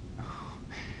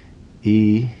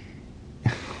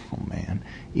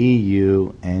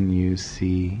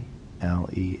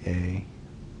 E-U-N-U-C-L-E-A.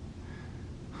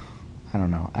 I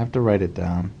don't know. I have to write it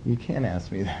down. You can't ask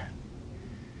me that.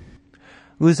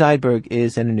 Lou Zeidberg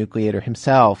is an enucleator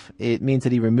himself. It means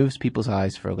that he removes people's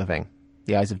eyes for a living,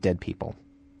 the eyes of dead people.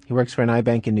 He works for an eye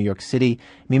bank in New York City.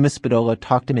 Mima Spadola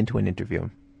talked him into an interview.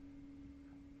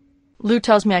 Lou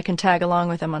tells me I can tag along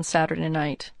with him on Saturday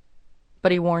night.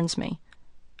 But he warns me.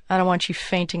 I don't want you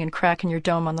fainting and cracking your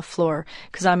dome on the floor,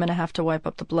 'cause I'm going to have to wipe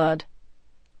up the blood.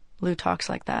 Lou talks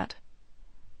like that.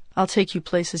 I'll take you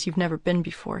places you've never been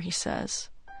before, he says.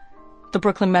 The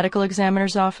Brooklyn Medical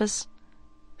Examiner's office?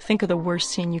 Think of the worst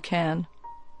scene you can.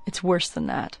 It's worse than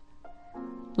that.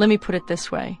 Let me put it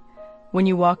this way. When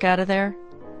you walk out of there,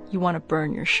 you want to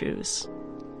burn your shoes.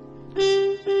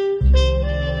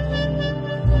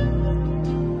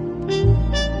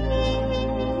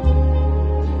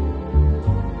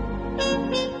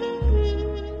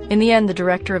 In the end, the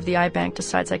director of the eye bank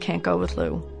decides I can't go with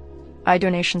Lou. Eye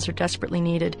donations are desperately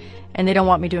needed, and they don't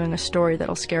want me doing a story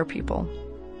that'll scare people.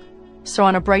 So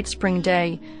on a bright spring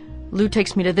day, Lou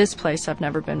takes me to this place I've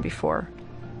never been before.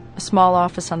 A small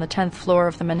office on the 10th floor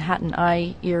of the Manhattan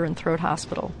Eye, Ear, and Throat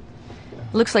Hospital.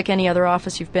 It looks like any other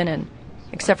office you've been in,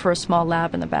 except for a small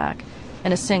lab in the back,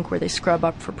 and a sink where they scrub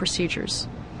up for procedures.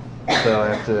 So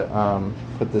I have to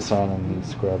put this on and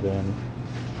scrub in.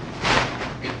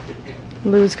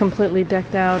 Lou's completely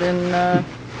decked out in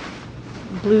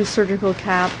blue surgical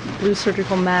cap, blue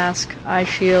surgical mask, eye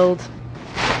shield.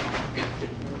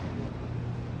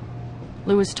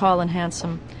 Lou is tall and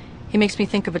handsome. He makes me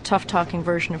think of a tough-talking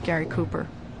version of Gary Cooper.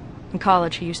 In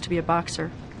college, he used to be a boxer.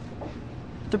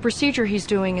 The procedure he's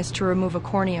doing is to remove a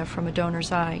cornea from a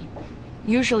donor's eye.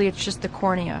 Usually it's just the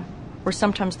cornea, or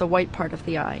sometimes the white part of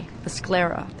the eye, the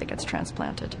sclera, that gets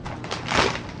transplanted.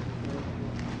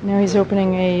 Now he's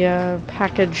opening a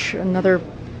package, another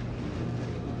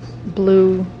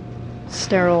blue,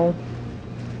 sterile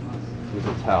These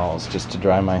are towels just to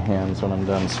dry my hands when I'm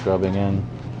done scrubbing in.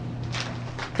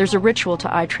 There's a ritual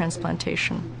to eye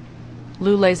transplantation.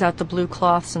 Lou lays out the blue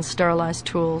cloths and sterilized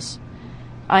tools.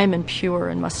 I am impure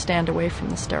and must stand away from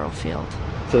the sterile field.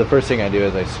 So the first thing I do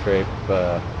is I scrape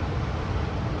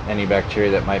any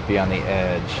bacteria that might be on the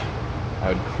edge.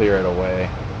 I would clear it away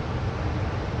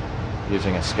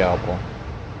using a scalpel.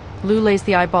 Lou lays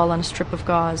the eyeball on a strip of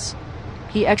gauze.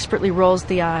 He expertly rolls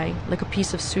the eye like a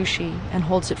piece of sushi and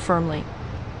holds it firmly.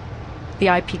 The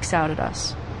eye peeks out at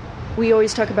us. We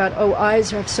always talk about,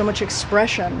 eyes have so much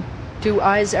expression. Do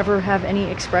eyes ever have any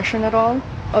expression at all?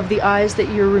 Of the eyes that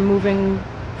you're removing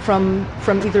from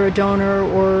either a donor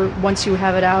or once you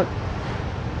have it out?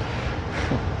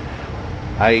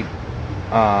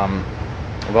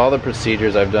 Of all the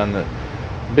procedures I've done, the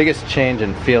biggest change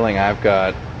in feeling I've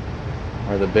got,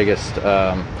 or the biggest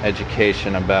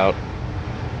education about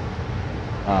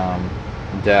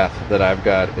death that I've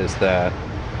got, is that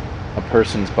a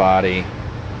person's body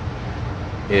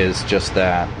is just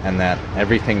that, and that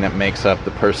everything that makes up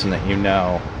the person that you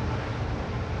know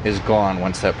is gone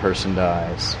once that person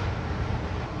dies.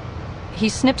 He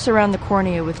snips around the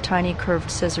cornea with tiny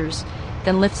curved scissors,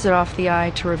 then lifts it off the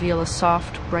eye to reveal a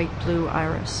soft, bright blue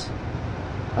iris.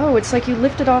 Oh, it's like you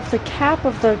lifted off the cap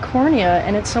of the cornea,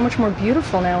 and it's so much more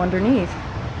beautiful now underneath.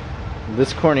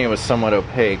 This cornea was somewhat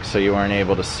opaque, so you weren't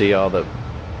able to see all the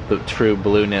true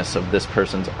blueness of this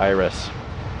person's iris.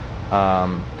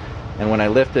 And when I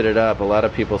lifted it up, a lot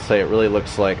of people say it really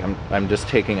looks like I'm just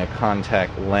taking a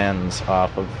contact lens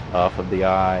off of the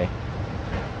eye.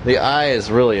 The eye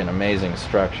is really an amazing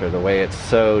structure, the way it's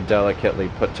so delicately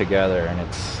put together, and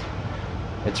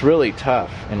it's really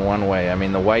tough in one way. I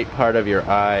mean, the white part of your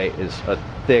eye is a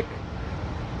thick,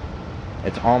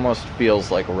 it almost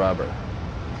feels like rubber.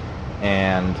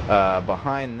 And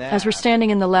behind that... As we're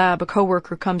standing in the lab, a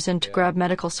coworker comes in to grab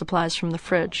medical supplies from the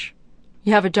fridge.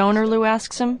 You have a donor, Lou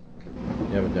asks him.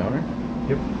 You have a donor?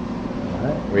 Yep. All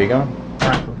right, where are you going?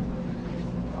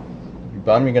 You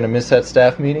bummed you're going to miss that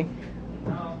staff meeting?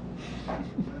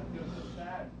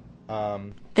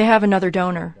 They have another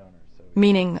donor,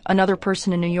 meaning another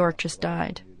person in New York just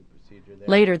died.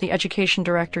 Later, the education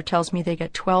director tells me they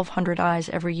get 1,200 eyes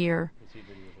every year.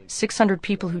 600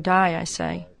 people who die, I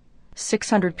say.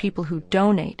 600 people who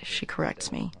donate, she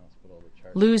corrects me.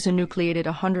 Lou's enucleated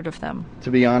 100 of them.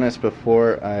 To be honest,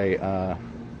 before I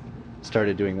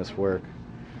started doing this work,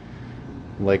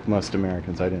 like most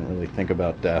Americans, I didn't really think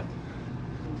about death.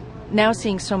 Now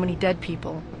seeing so many dead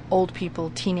people, old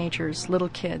people, teenagers, little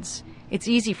kids, it's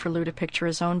easy for Lou to picture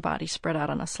his own body spread out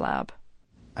on a slab.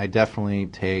 I definitely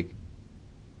take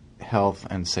health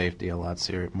and safety a lot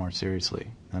more seriously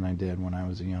than I did when I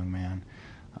was a young man.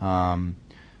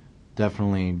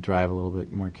 Definitely drive a little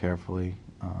bit more carefully,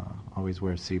 always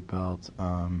wear a seatbelt.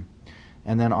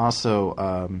 And then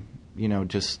also,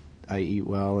 just I eat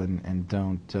well and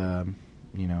don't,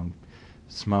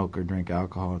 smoke or drink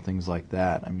alcohol and things like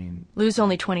that. I mean... Lou's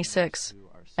only 26,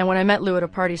 and when I met Lou at a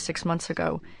party 6 months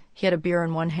ago, he had a beer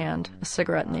in one hand, a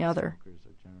cigarette in the other.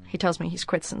 He tells me he's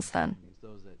quit since then.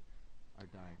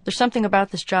 There's something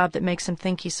about this job that makes him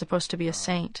think he's supposed to be a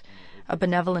saint, a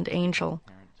benevolent angel,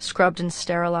 scrubbed and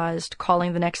sterilized,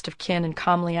 calling the next of kin and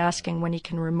calmly asking when he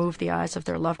can remove the eyes of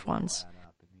their loved ones.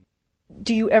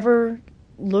 Do you ever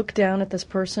look down at this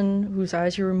person whose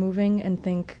eyes you're removing and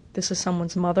think, this is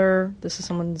someone's mother, this is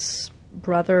someone's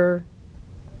brother?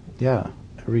 Yeah,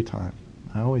 every time.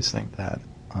 I always think that.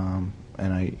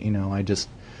 And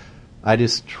I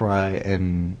just try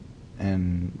and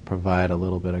provide a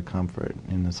little bit of comfort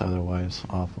in this otherwise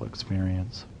awful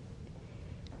experience.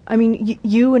 I mean,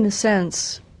 you, in a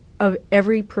sense, of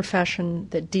every profession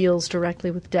that deals directly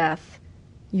with death,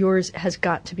 yours has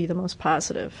got to be the most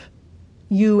positive.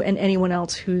 You and anyone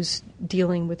else who's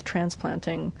dealing with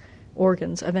transplanting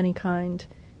organs of any kind,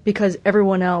 because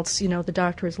everyone else, the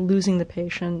doctor is losing the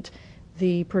patient,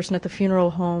 the person at the funeral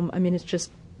home, I mean, it's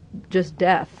just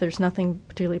death. There's nothing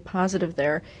particularly positive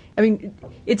there. I mean,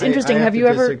 it's interesting. I have you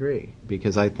ever... disagree,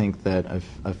 because I think that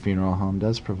a funeral home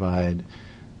does provide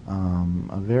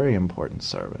a very important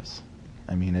service.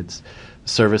 I mean, it's a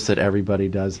service that everybody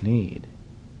does need.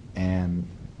 And,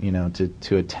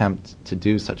 to attempt to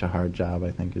do such a hard job,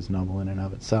 I think, is noble in and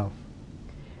of itself.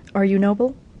 Are you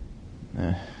noble?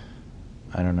 I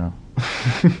don't know.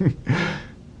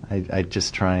 I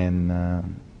just try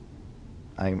and...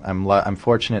 I'm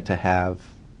fortunate to have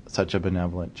such a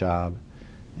benevolent job,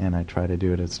 and I try to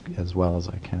do it as well as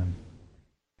I can.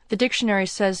 The dictionary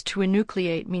says to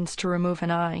enucleate means to remove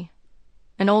an eye.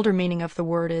 An older meaning of the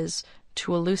word is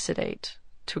to elucidate,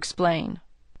 to explain.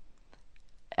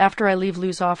 After I leave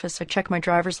Lou's office, I check my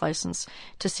driver's license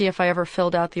to see if I ever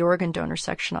filled out the organ donor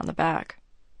section on the back.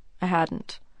 I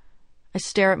hadn't. I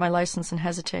stare at my license and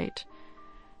hesitate.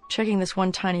 Checking this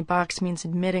one tiny box means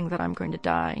admitting that I'm going to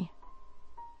die.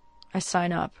 I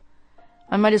sign up.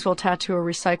 I might as well tattoo a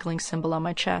recycling symbol on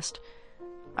my chest.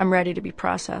 I'm ready to be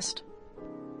processed.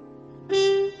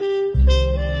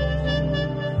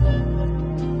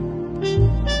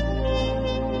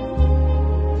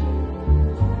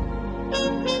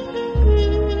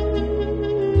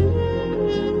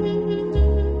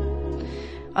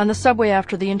 On the subway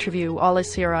after the interview, all I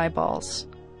see are eyeballs.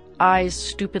 Eyes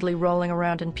stupidly rolling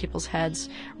around in people's heads,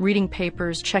 reading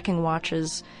papers, checking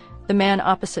watches. The man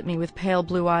opposite me with pale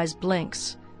blue eyes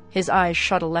blinks. His eyes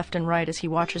shuttle left and right as he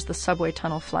watches the subway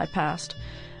tunnel fly past.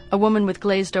 A woman with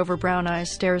glazed-over brown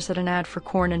eyes stares at an ad for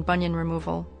corn and bunion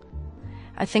removal.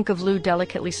 I think of Lou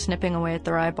delicately snipping away at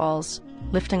their eyeballs,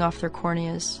 lifting off their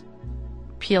corneas,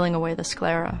 peeling away the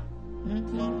sclera.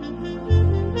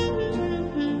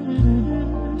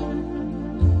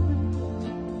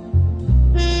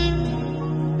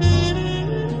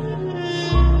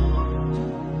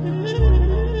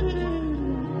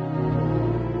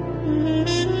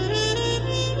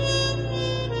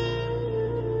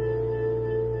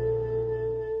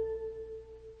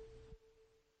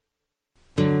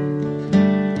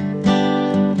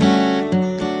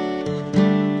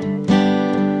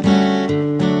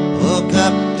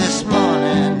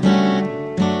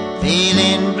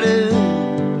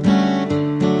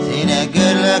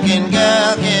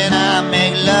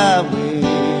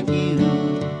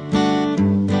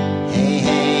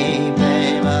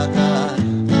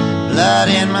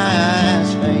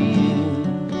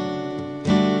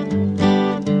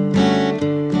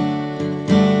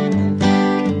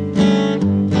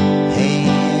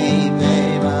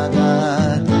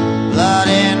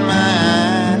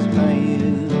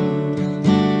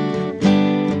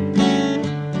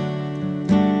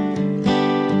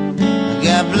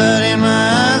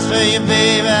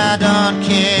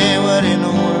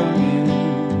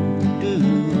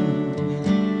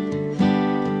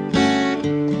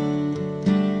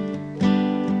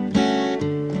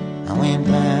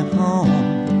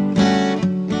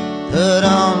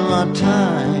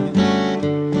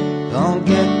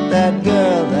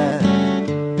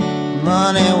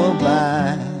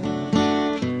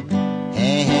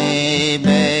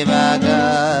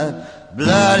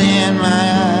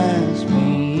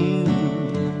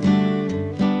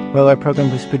 Well, our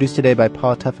program was produced today by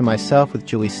Paul Tuff and myself, with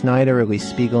Julie Snyder, Elise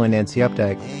Spiegel, and Nancy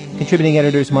Updike. Contributing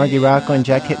editors Margie Rocco and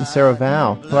Jack Hitt and Sarah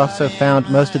Val, who also found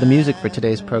most of the music for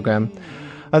today's program.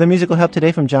 Other musical help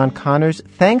today from John Connors.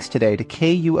 Thanks today to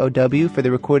KUOW for the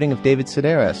recording of David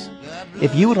Sedaris.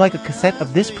 If you would like a cassette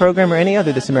of this program or any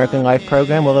other This American Life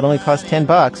program, well, it only costs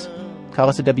 $10. Call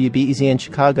us at WBEZ in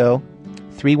Chicago,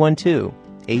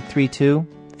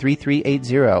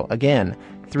 312-832-3380. Again,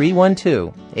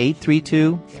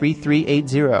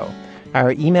 312-832-3380.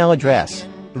 Our email address,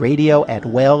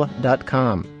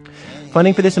 radio@well.com.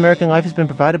 Funding for This American Life has been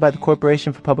provided by the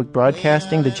Corporation for Public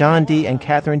Broadcasting, the John D. and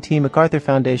Catherine T. MacArthur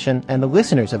Foundation, and the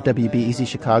listeners of WBEZ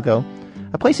Chicago,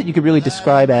 a place that you could really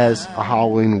describe as a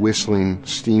howling, whistling,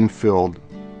 steam-filled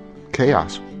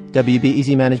chaos.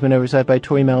 WBEZ management oversight by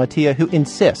Tori Malatia, who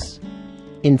insists.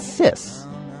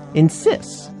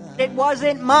 It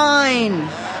wasn't mine!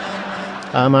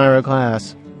 I'm Ira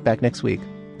Glass. Back next week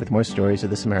with more stories of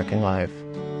This American Life.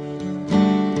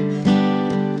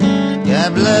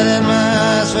 Got blood in my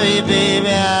eyes for you, baby.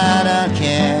 I don't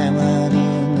care what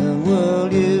in the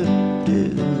world you